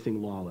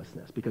embracing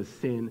lawlessness, because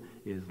sin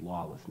is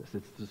lawlessness.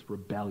 It's just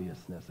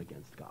rebelliousness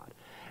against God.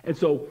 And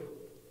so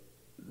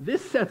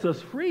this sets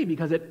us free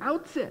because it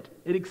outs it.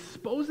 It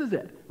exposes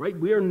it, right?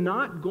 We are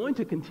not going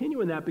to continue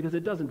in that because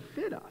it doesn't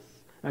fit us.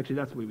 Actually,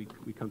 that's the way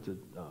we come to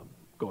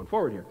going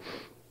forward here.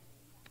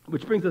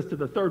 Which brings us to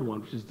the third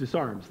one, which is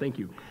disarms. Thank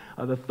you.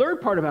 The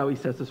third part of how he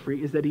sets us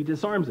free is that he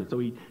disarms it. So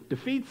he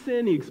defeats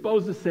sin, he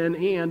exposes sin,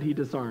 and he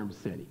disarms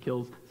sin. He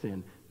kills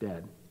sin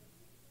dead.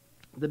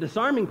 The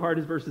disarming part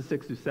is verses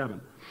 6 through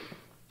 7.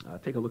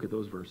 Take a look at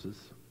those verses.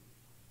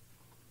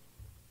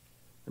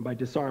 And by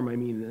disarm, I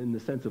mean in the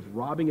sense of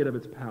robbing it of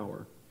its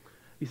power.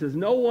 He says,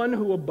 no one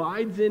who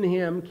abides in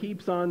him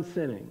keeps on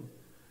sinning.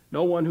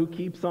 No one who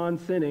keeps on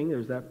sinning,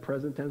 there's that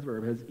present tense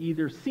verb, has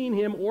either seen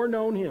him or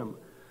known him.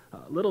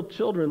 Little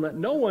children, let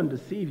no one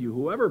deceive you.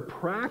 Whoever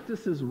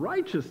practices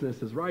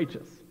righteousness is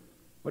righteous.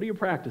 What are you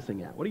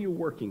practicing at? What are you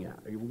working at?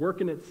 Are you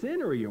working at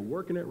sin or are you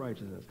working at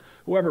righteousness?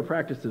 Whoever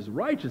practices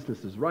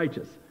righteousness is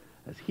righteous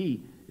as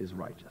he is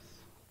righteous.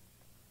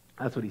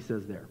 That's what he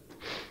says there.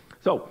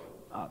 So,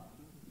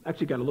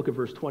 actually got to look at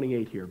verse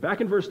 28 here.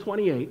 Back in verse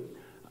 28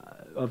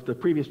 of the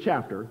previous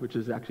chapter, which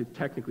is actually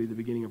technically the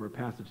beginning of our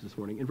passage this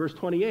morning, in verse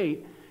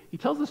 28, he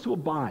tells us to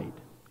abide.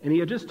 And he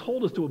had just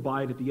told us to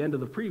abide at the end of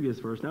the previous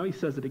verse. Now he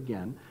says it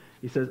again.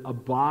 He says,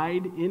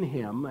 abide in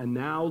him, and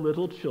now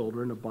little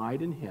children,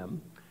 abide in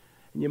him.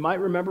 And you might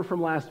remember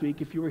from last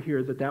week, if you were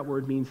here, that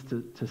word means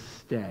to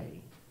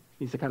stay. It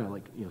means to kind of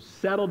like,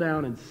 settle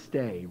down and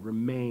stay,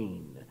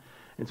 remain.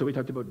 And so we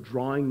talked about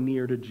drawing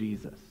near to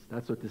Jesus.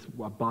 That's what this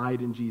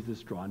abide in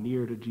Jesus, draw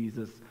near to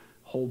Jesus,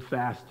 hold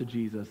fast to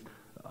Jesus,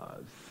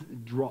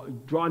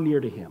 draw near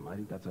to him. I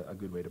think that's a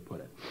good way to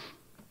put it.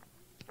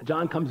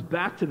 John comes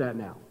back to that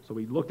now. So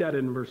we looked at it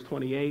in verse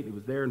 28. It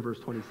was there in verse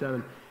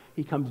 27.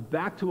 He comes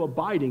back to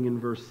abiding in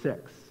verse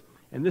 6.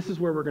 And this is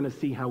where we're going to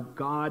see how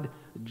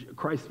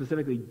Christ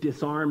specifically,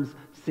 disarms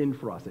sin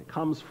for us. It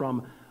comes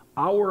from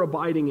our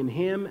abiding in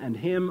him and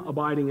him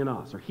abiding in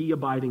us, or he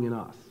abiding in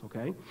us,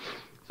 okay?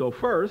 So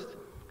first,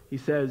 he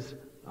says,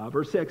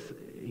 verse 6,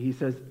 he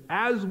says,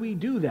 as we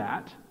do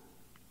that,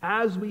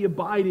 as we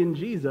abide in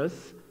Jesus,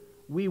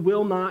 we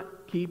will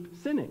not keep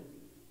sinning.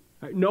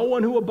 Right? No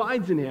one who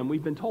abides in him,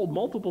 we've been told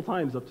multiple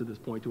times up to this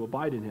point to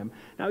abide in him.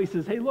 Now he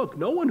says, hey, look,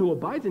 no one who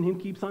abides in him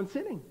keeps on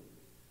sinning.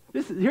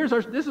 This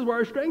is where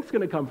our strength's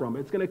going to come from.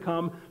 It's going to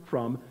come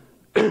from,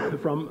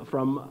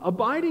 from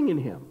abiding in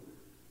him.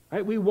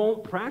 Right? We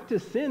won't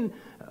practice sin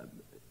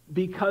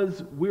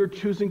because we're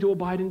choosing to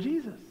abide in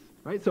Jesus.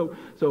 Right? So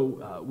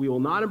we will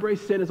not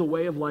embrace sin as a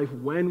way of life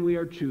when we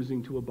are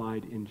choosing to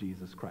abide in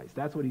Jesus Christ.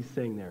 That's what he's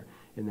saying there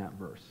in that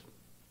verse.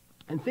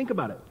 And think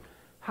about it.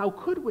 How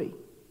could we?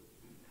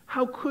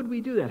 How could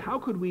we do that? How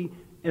could we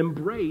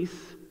embrace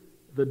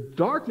the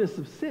darkness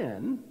of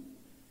sin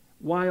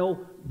while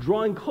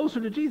drawing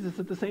closer to Jesus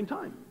at the same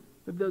time?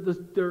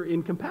 They're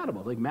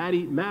incompatible, like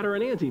matter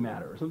and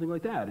antimatter, or something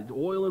like that. It's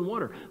oil and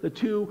water. The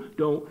two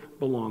don't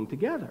belong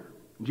together.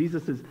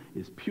 Jesus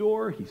is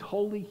pure, he's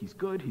holy, he's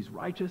good, he's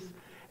righteous.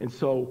 And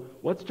so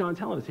what's John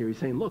telling us here? He's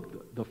saying,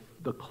 look,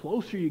 the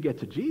closer you get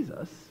to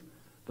Jesus,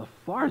 the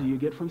farther you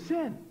get from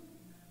sin.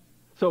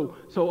 So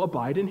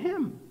abide in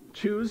him.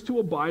 Choose to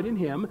abide in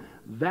him.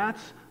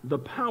 That's the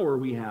power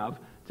we have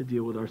to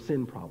deal with our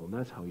sin problem.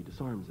 That's how he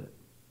disarms it.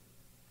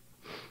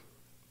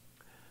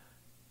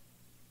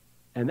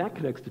 And that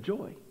connects to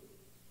joy.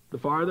 The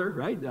farther,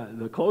 right?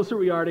 The closer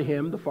we are to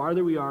him, the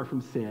farther we are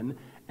from sin.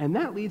 And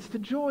that leads to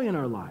joy in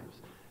our lives.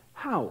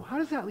 How? How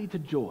does that lead to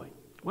joy?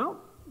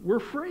 Well, we're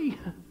free.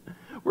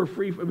 We're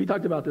free. We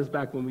talked about this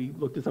back when we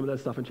looked at some of that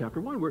stuff in chapter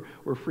 1.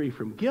 We're free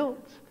from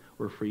guilt.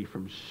 We're free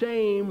from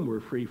shame.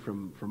 We're free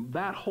from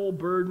that whole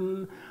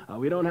burden.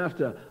 We don't have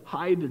to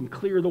hide and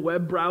clear the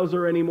web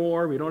browser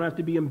anymore. We don't have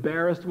to be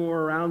embarrassed when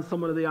we're around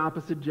someone of the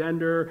opposite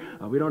gender.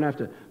 We don't have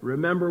to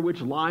remember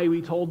which lie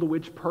we told to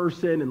which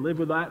person and live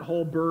with that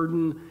whole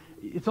burden.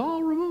 It's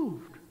all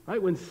removed,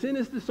 right? When sin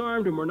is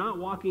disarmed and we're not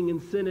walking in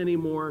sin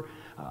anymore,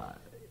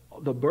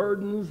 the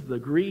burdens, the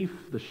grief,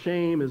 the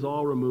shame is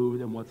all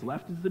removed, and what's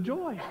left is the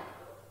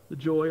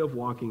joy of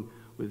walking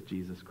with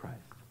Jesus Christ.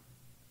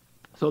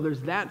 So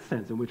there's that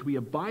sense in which we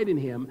abide in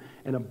him,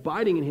 and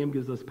abiding in him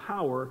gives us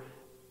power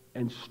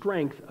and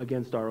strength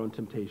against our own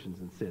temptations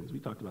and sins. We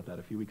talked about that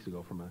a few weeks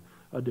ago from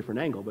a different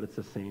angle, but it's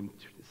the same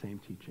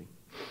teaching.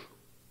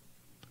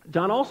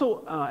 John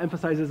also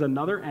emphasizes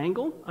another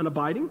angle on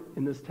abiding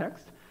in this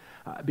text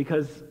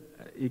because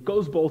it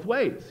goes both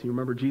ways. You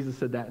remember Jesus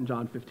said that in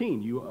John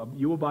 15.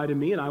 You abide in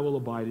me and I will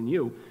abide in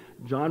you.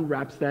 John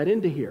wraps that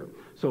into here.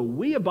 So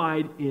we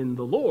abide in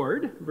the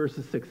Lord,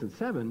 verses 6 and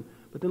 7,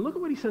 but then look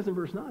at what he says in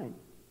verse 9.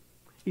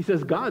 He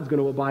says God's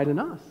going to abide in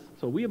us.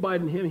 So we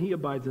abide in him, he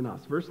abides in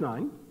us. Verse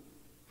 9.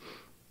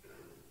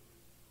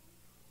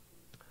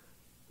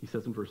 He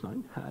says in verse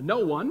 9, no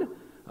one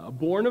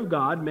born of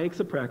God makes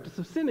a practice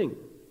of sinning.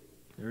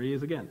 There he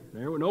is again.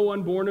 No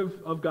one born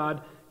of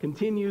God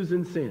continues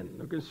in sin.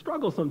 They're going to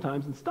struggle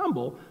sometimes and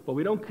stumble, but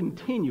we don't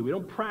continue. We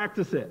don't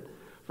practice it.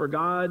 For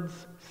God's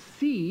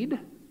seed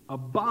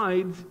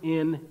abides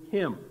in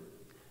him,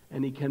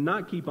 and he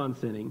cannot keep on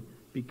sinning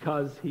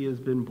because he has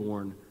been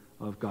born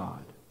of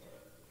God.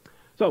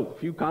 So, a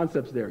few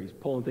concepts there. He's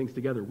pulling things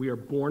together. We are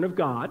born of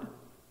God,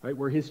 right?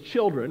 We're his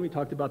children. We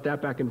talked about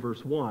that back in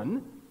verse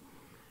 1.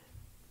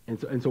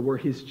 And so we're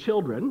his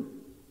children.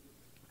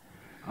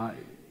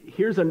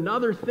 Here's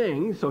another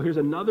thing. So here's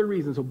another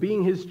reason. So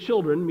being his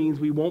children means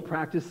we won't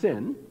practice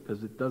sin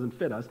because it doesn't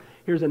fit us.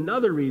 Here's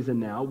another reason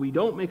now. We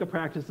don't make a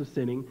practice of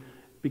sinning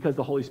because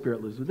the Holy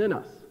Spirit lives within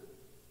us.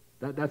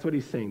 That's what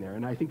he's saying there.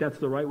 And I think that's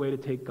the right way to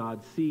take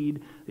God's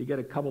seed. You get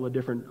a couple of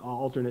different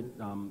alternate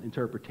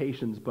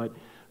interpretations, but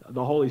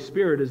the Holy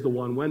Spirit is the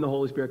one, when the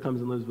Holy Spirit comes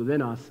and lives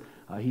within us,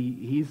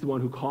 he's the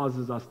one who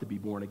causes us to be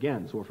born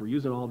again. So if we're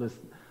using all this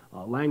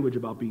language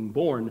about being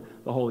born,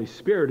 the Holy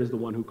Spirit is the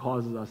one who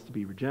causes us to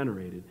be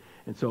regenerated.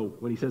 And so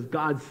when he says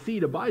God's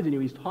seed abides in you,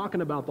 he's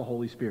talking about the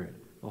Holy Spirit.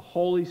 The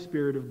Holy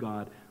Spirit of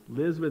God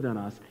lives within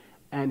us,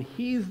 and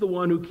he's the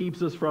one who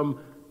keeps us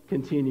from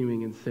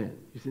continuing in sin.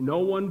 You see, no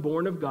one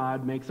born of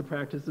God makes a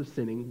practice of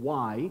sinning.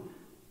 Why?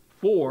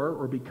 For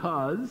or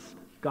because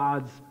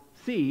God's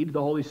seed,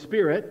 the Holy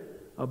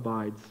Spirit,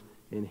 abides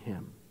in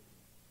him.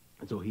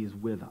 And so he's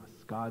with us.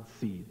 God's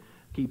seed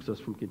keeps us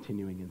from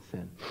continuing in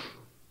sin.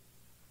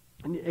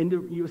 And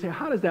you say,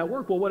 how does that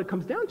work? Well, what it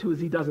comes down to is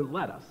he doesn't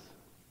let us.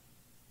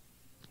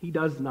 He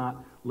does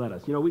not let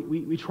us. You know,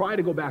 we try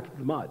to go back to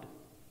the mud.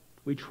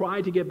 We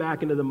try to get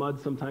back into the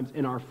mud sometimes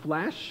in our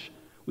flesh.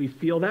 We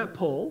feel that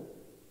pull.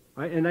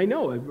 Right? And I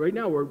know right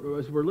now,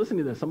 as we're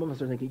listening to this, some of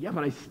us are thinking, yeah,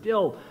 but I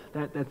still,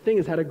 that thing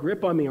has had a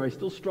grip on me, or I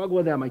still struggle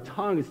with that. My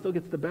tongue, it still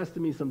gets the best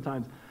of me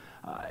sometimes.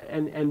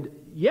 And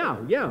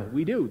yeah,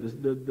 we do.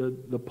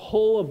 The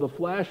pull of the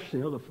flesh, you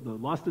know, the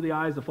lust of the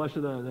eyes, the flesh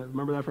of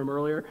remember that from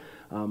earlier?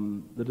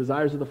 The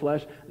desires of the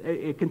flesh,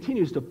 it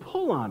continues to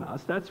pull on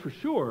us, that's for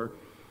sure.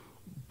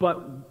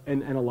 But,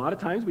 and a lot of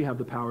times we have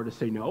the power to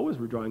say no as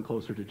we're drawing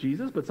closer to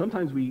Jesus, but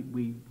sometimes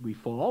we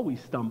fall, we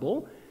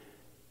stumble,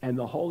 and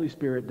the Holy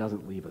Spirit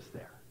doesn't leave us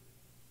there.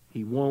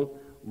 He won't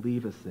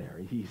leave us there.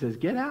 He says,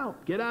 get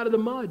out of the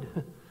mud.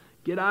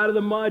 Get out of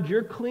the mud.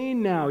 You're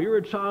clean now. You're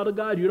a child of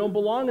God. You don't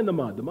belong in the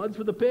mud. The mud's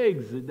for the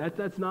pigs.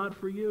 That's not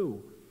for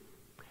you.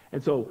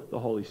 And so the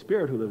Holy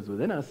Spirit who lives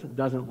within us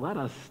doesn't let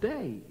us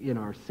stay in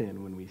our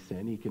sin when we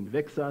sin. He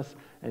convicts us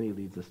and he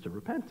leads us to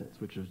repentance,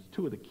 which is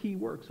two of the key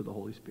works of the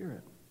Holy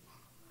Spirit.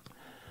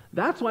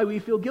 That's why we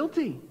feel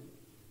guilty.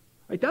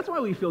 Right? That's why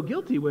we feel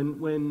guilty when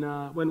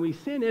we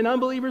sin, and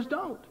unbelievers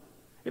don't.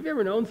 Have you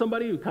ever known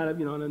somebody who kind of,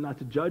 you know, not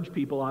to judge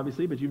people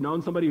obviously, but you've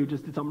known somebody who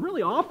just did something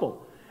really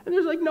awful, and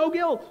there's like no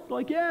guilt.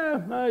 Like, yeah,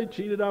 I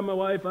cheated on my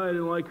wife, I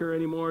didn't like her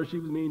anymore, she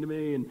was mean to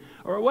me,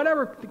 or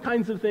whatever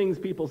kinds of things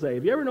people say.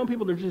 Have you ever known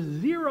people there's just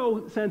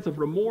zero sense of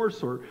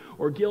remorse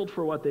or guilt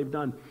for what they've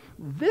done?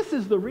 This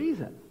is the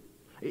reason.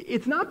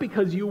 It's not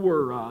because you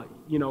were,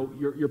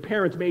 your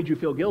parents made you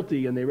feel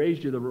guilty and they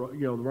raised you the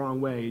wrong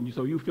way, and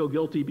so you feel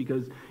guilty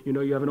because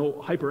you have an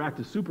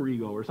hyperactive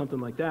superego or something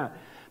like that.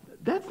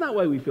 That's not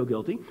why we feel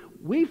guilty.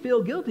 We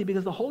feel guilty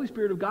because the Holy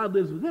Spirit of God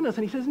lives within us,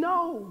 and he says,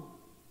 no,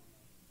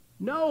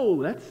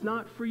 that's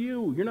not for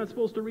you. You're not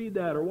supposed to read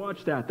that or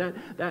watch that.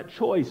 That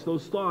choice,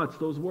 those thoughts,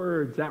 those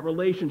words, that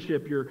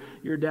relationship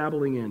you're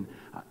dabbling in,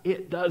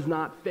 it does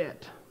not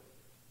fit.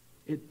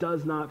 It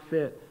does not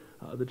fit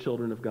the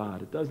children of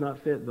God. It does not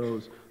fit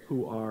those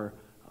who are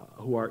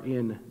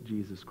in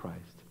Jesus Christ.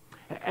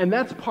 And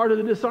that's part of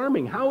the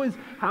disarming. How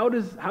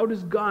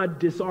does God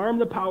disarm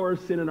the power of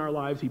sin in our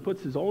lives? He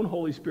puts his own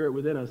Holy Spirit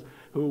within us,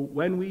 who,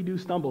 when we do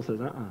stumble, says,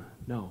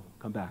 no,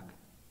 come back.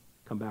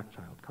 Come back,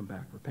 child. Come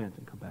back. Repent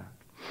and come back.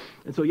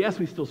 And so, yes,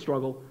 we still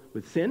struggle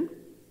with sin,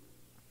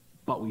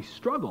 but we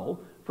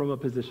struggle from a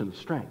position of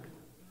strength.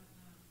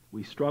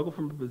 We struggle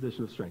from a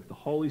position of strength. The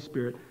Holy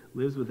Spirit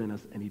lives within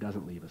us, and he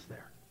doesn't leave us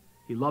there.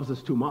 He loves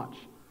us too much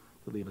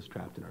to leave us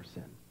trapped in our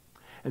sin.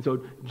 And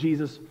so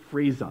Jesus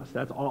frees us.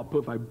 That's all.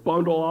 If I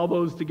bundle all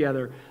those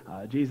together,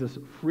 Jesus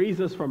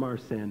frees us from our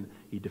sin.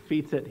 He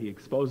defeats it. He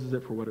exposes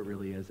it for what it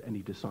really is, and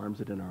he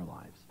disarms it in our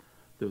lives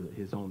through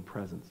his own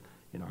presence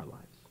in our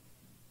lives.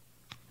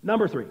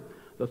 Number 3,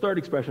 the third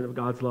expression of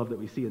God's love that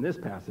we see in this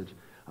passage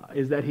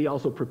is that he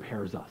also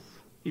prepares us.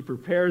 He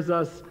prepares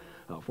us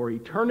for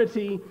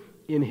eternity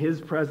in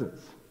his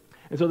presence.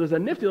 And so there's a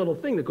nifty little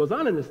thing that goes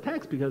on in this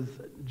text, because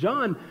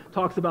John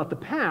talks about the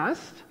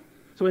past.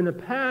 So in the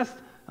past,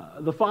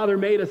 the Father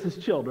made us his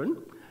children.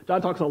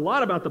 John talks a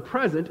lot about the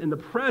present. In the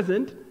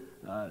present,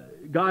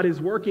 God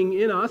is working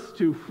in us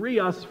to free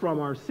us from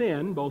our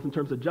sin, both in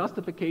terms of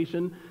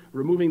justification,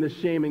 removing the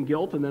shame and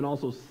guilt, and then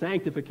also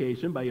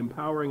sanctification by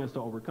empowering us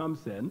to overcome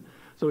sin.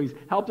 So he's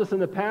helped us in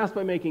the past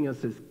by making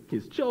us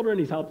his children.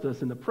 He's helped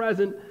us in the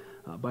present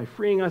by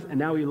freeing us, and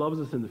now he loves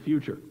us in the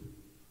future.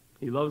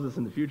 He loves us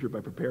in the future by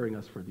preparing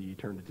us for the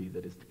eternity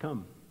that is to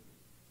come.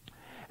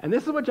 And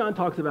this is what John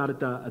talks about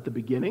at the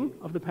beginning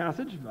of the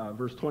passage,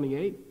 verse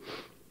 28.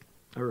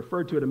 I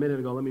referred to it a minute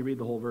ago. Let me read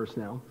the whole verse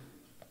now.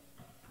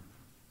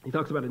 He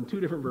talks about it in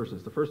 2 different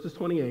verses. The first is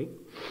 28.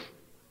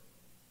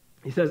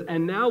 He says,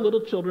 "And now,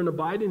 little children,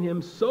 abide in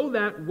him, so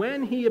that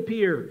when he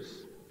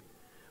appears,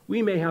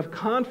 we may have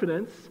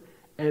confidence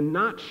and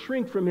not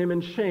shrink from him in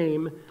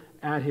shame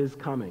at his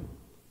coming."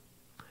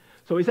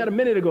 So he said a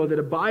minute ago that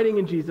abiding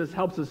in Jesus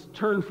helps us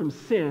turn from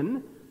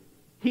sin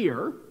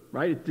here,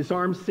 right? It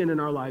disarms sin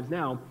in our lives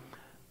now.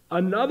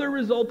 Another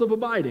result of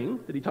abiding,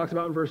 that he talks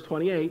about in verse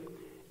 28,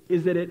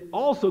 is that it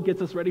also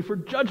gets us ready for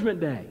Judgment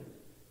Day.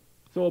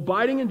 So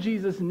abiding in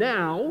Jesus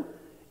now,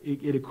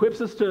 it equips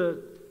us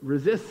to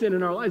resist sin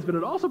in our lives, but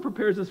it also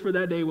prepares us for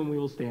that day when we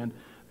will stand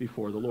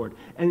before the Lord.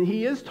 And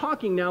he is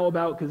talking now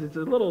about, because it's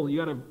a little, you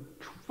got to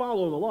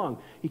follow him along.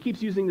 He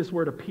keeps using this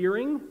word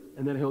appearing,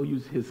 and then he'll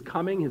use his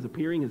coming, his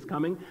appearing, his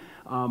coming.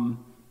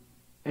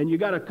 And you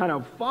got to kind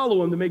of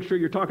follow him to make sure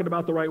you're talking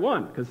about the right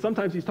one, because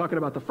sometimes he's talking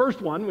about the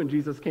first one when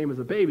Jesus came as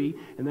a baby,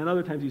 and then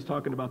other times he's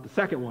talking about the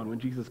second one when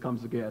Jesus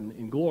comes again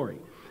in glory.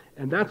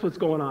 And that's what's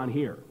going on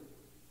here.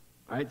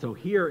 All right, so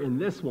here in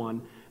this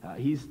one,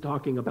 he's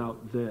talking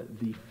about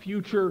the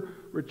future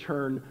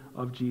return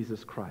of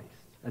Jesus Christ.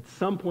 At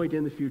some point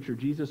in the future,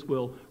 Jesus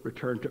will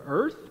return to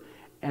earth,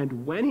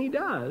 and when he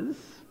does,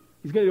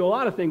 he's going to do a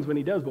lot of things when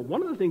he does, but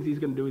one of the things he's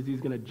going to do is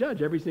he's going to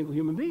judge every single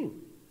human being.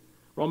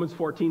 Romans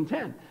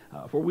 14:10,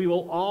 for we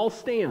will all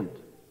stand.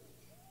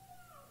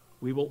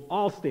 We will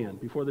all stand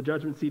before the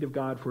judgment seat of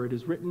God, for it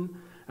is written,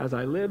 as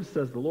I live,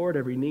 says the Lord,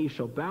 every knee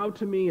shall bow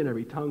to me and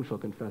every tongue shall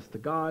confess to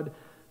God.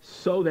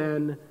 So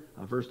then,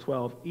 verse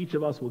 12, each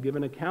of us will give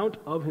an account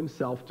of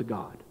himself to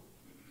God.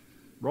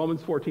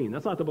 Romans 14,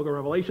 that's not the book of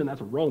Revelation,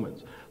 that's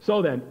Romans.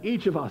 So then,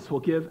 each of us will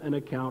give an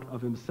account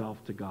of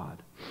himself to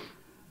God.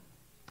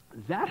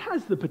 That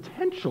has the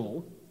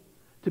potential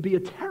to be a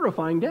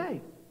terrifying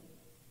day.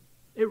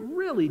 It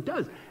really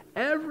does.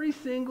 Every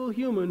single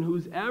human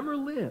who's ever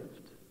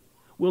lived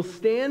will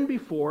stand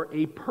before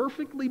a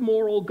perfectly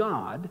moral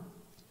God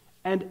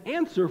and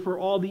answer for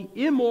all the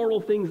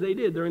immoral things they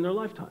did during their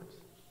lifetimes.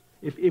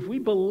 If we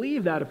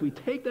believe that, if we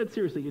take that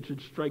seriously, it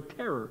should strike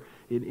terror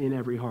in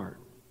every heart.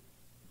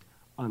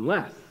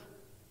 Unless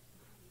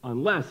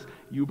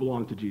you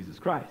belong to Jesus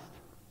Christ.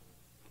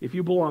 If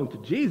you belong to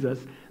Jesus,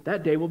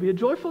 that day will be a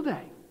joyful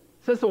day.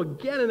 It says so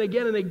again and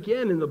again and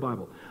again in the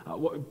Bible.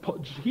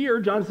 Here,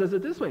 John says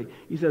it this way.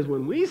 He says,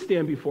 when we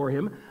stand before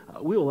him,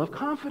 we will have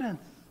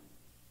confidence.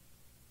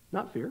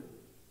 Not fear.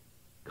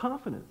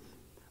 Confidence.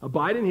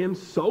 Abide in him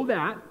so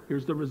that,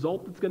 here's the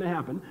result that's going to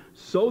happen,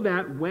 so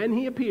that when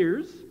he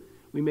appears,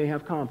 we may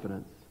have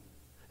confidence.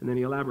 And then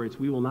he elaborates,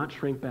 we will not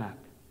shrink back.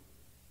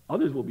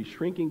 Others will be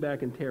shrinking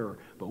back in terror,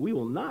 but we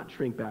will not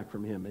shrink back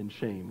from him in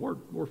shame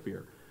or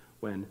fear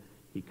when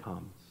he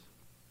comes.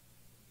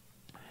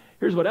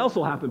 Here's what else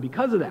will happen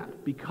because of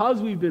that.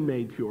 Because we've been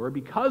made pure,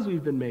 because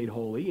we've been made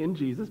holy in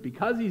Jesus,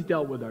 because he's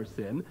dealt with our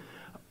sin,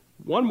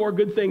 one more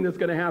good thing that's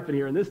going to happen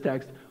here in this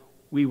text,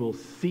 we will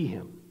see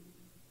him.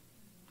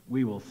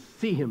 We will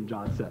see him,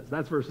 John says.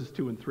 That's verses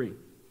 2 and 3.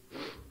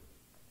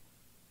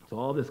 So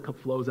all this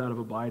flows out of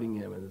abiding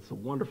in him, and it's so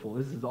wonderful.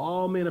 This is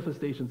all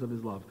manifestations of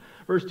his love.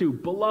 Verse 2,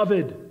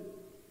 beloved,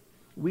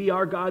 we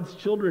are God's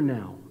children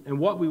now, and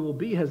what we will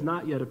be has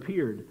not yet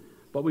appeared.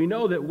 But we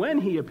know that when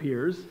he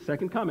appears,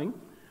 second coming,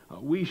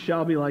 we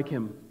shall be like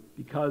him,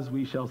 because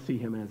we shall see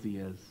him as he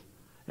is.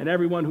 And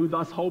everyone who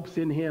thus hopes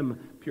in him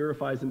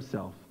purifies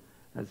himself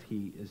as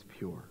he is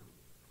pure.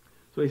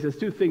 So he says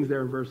two things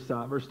there in verse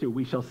 2.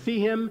 We shall see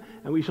him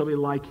and we shall be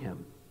like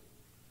him.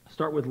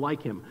 Start with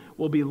like him.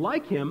 We'll be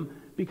like him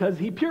because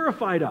he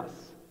purified us.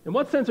 In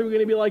what sense are we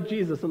going to be like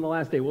Jesus on the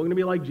last day? We're going to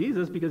be like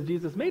Jesus because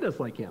Jesus made us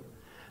like him.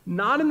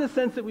 Not in the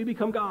sense that we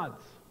become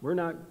gods. We're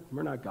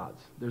not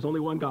gods. There's only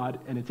one God,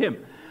 and it's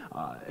him.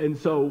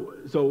 He's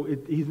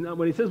not,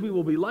 when he says we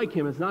will be like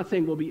him, it's not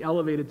saying we'll be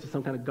elevated to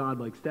some kind of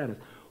godlike status.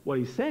 What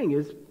he's saying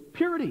is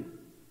purity.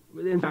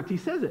 In fact, he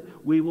says it.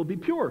 We will be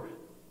pure,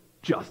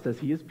 just as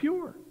he is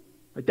pure.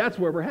 Like, that's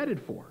where we're headed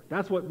for.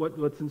 That's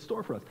what's in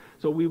store for us.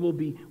 So we will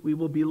be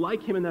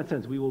like him in that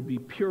sense. We will be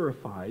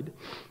purified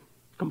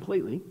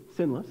completely,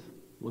 sinless.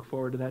 Look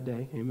forward to that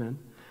day. Amen.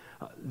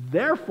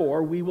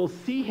 Therefore, we will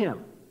see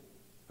him.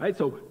 Right?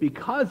 So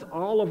because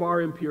all of our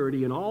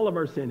impurity and all of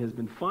our sin has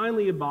been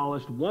finally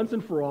abolished once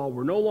and for all,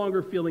 we're no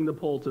longer feeling the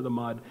pull to the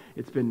mud.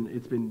 It's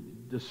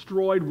been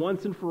destroyed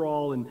once and for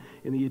all in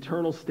the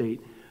eternal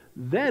state.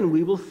 Then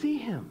we will see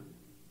him.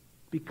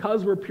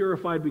 Because we're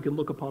purified, we can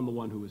look upon the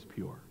one who is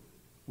pure.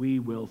 We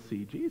will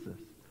see Jesus,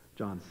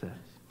 John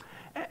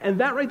says. And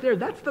that right there,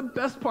 that's the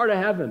best part of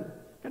heaven.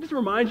 Can I just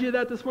remind you of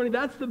that this morning?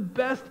 That's the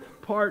best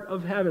part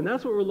of heaven.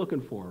 That's what we're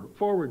looking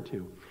forward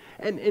to.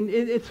 And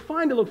it's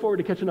fine to look forward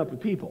to catching up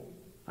with people.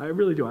 I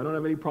really do. I don't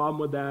have any problem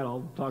with that.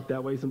 I'll talk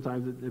that way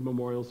sometimes at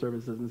memorial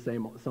services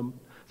and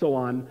so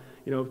on.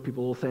 You know,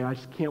 people will say, I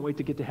just can't wait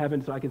to get to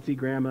heaven so I can see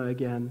Grandma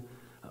again.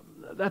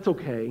 That's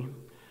okay.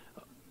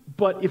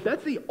 But if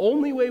that's the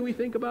only way we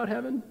think about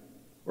heaven,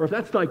 or if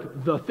that's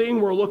like the thing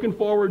we're looking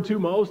forward to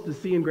most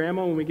is seeing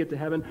Grandma when we get to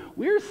heaven,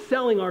 we're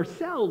selling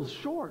ourselves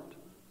short.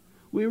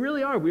 We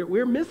really are.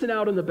 We're missing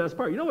out on the best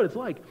part. You know what it's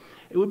like?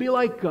 It would be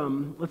like,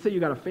 let's say you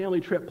got a family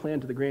trip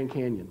planned to the Grand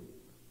Canyon,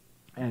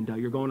 and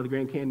you're going to the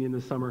Grand Canyon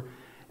this summer,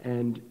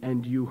 and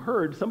you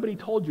heard, somebody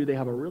told you they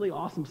have a really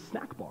awesome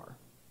snack bar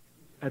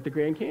at the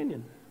Grand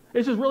Canyon.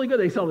 It's just really good.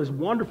 They sell this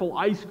wonderful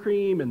ice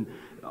cream and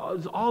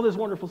all this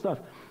wonderful stuff.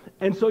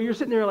 And so you're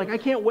sitting there like, I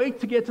can't wait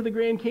to get to the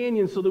Grand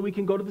Canyon so that we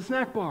can go to the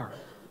snack bar.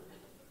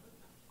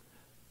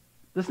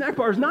 The snack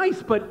bar is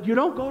nice, but you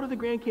don't go to the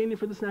Grand Canyon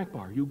for the snack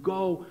bar. You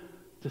go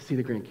to see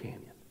the Grand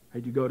Canyon.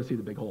 Right? You go to see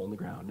the big hole in the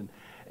ground.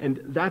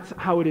 And that's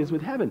how it is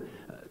with heaven.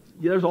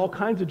 There's all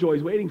kinds of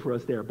joys waiting for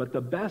us there, but the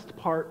best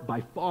part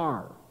by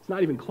far, it's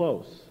not even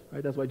close.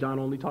 Right? That's why John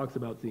only talks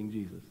about seeing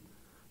Jesus.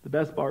 The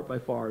best part by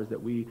far is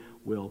that we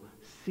will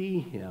see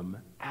him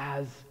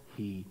as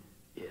he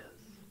is.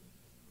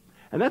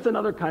 And that's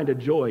another kind of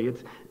joy.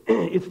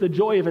 It's the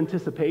joy of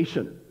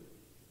anticipation.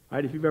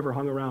 Right? If you've ever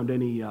hung around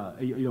any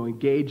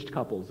engaged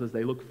couples as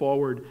they look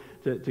forward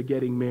to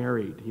getting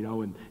married,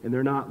 and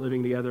they're not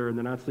living together and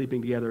they're not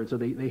sleeping together, and so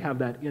they have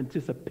that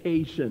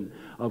anticipation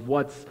of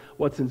what's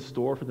in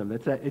store for them.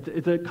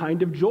 It's a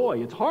kind of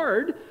joy. It's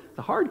hard. It's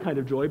a hard kind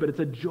of joy, but it's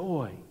a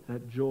joy.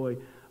 That joy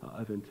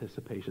of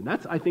anticipation.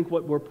 That's, I think,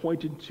 what we're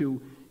pointing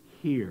to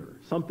here.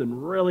 Something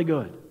really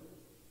good.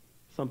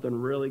 Something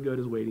really good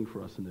is waiting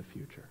for us in the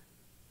future.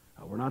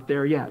 We're not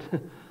there yet.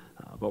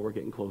 but we're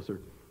getting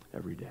closer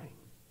every day.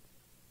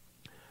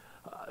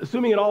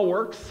 Assuming it all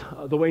works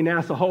the way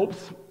NASA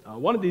hopes,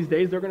 one of these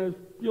days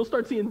you'll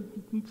start seeing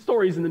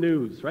stories in the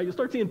news, right? You'll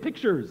start seeing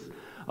pictures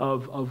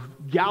of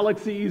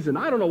galaxies, and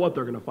I don't know what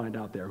they're going to find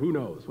out there. Who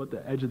knows what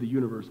the edge of the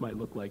universe might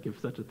look like if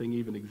such a thing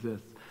even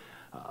exists.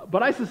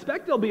 But I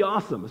suspect they'll be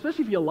awesome,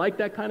 especially if you like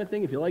that kind of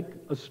thing, if you like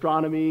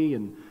astronomy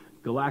and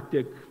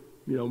galactic,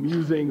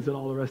 musings and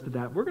all the rest of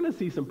that. We're going to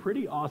see some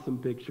pretty awesome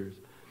pictures.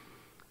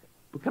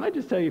 But can I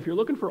just tell you, if you're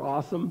looking for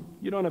awesome,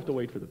 you don't have to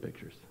wait for the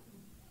pictures.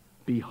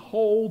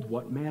 Behold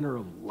what manner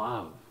of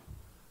love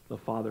the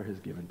Father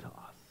has given to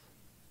us.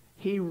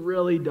 He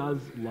really does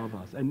love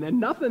us. And then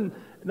nothing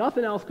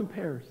else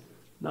compares.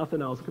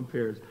 Nothing else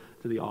compares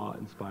to the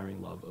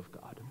awe-inspiring love of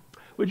God.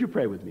 Would you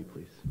pray with me,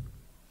 please?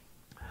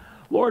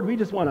 Lord, we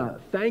just want to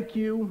thank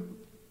you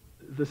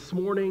this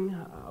morning.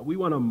 We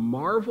want to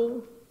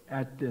marvel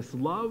at this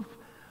love.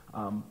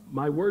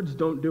 My words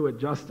don't do it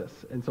justice.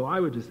 And so I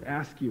would just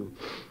ask you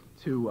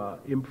to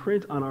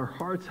imprint on our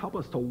hearts, help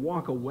us to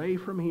walk away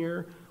from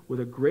here with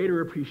a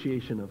greater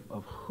appreciation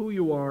of who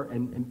you are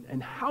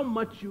and how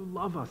much you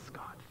love us,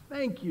 God.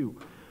 Thank you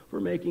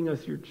for making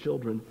us your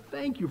children.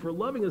 Thank you for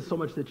loving us so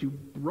much that you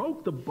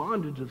broke the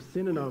bondage of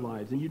sin in our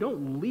lives, and you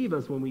don't leave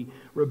us when we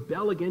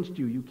rebel against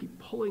you. You keep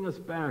pulling us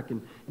back,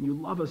 and you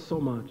love us so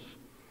much.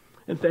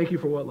 And thank you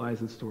for what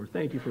lies in store.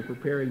 Thank you for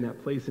preparing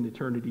that place in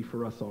eternity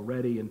for us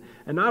already, and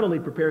not only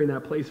preparing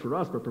that place for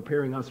us, but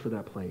preparing us for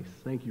that place.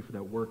 Thank you for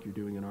that work you're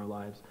doing in our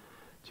lives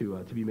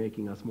to be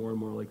making us more and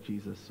more like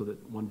Jesus, so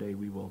that one day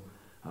we will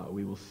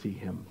see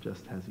him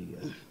just as he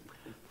is.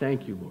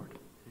 Thank you, Lord.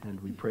 And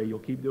we pray you'll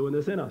keep doing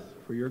this in us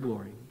for your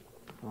glory.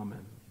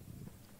 Amen.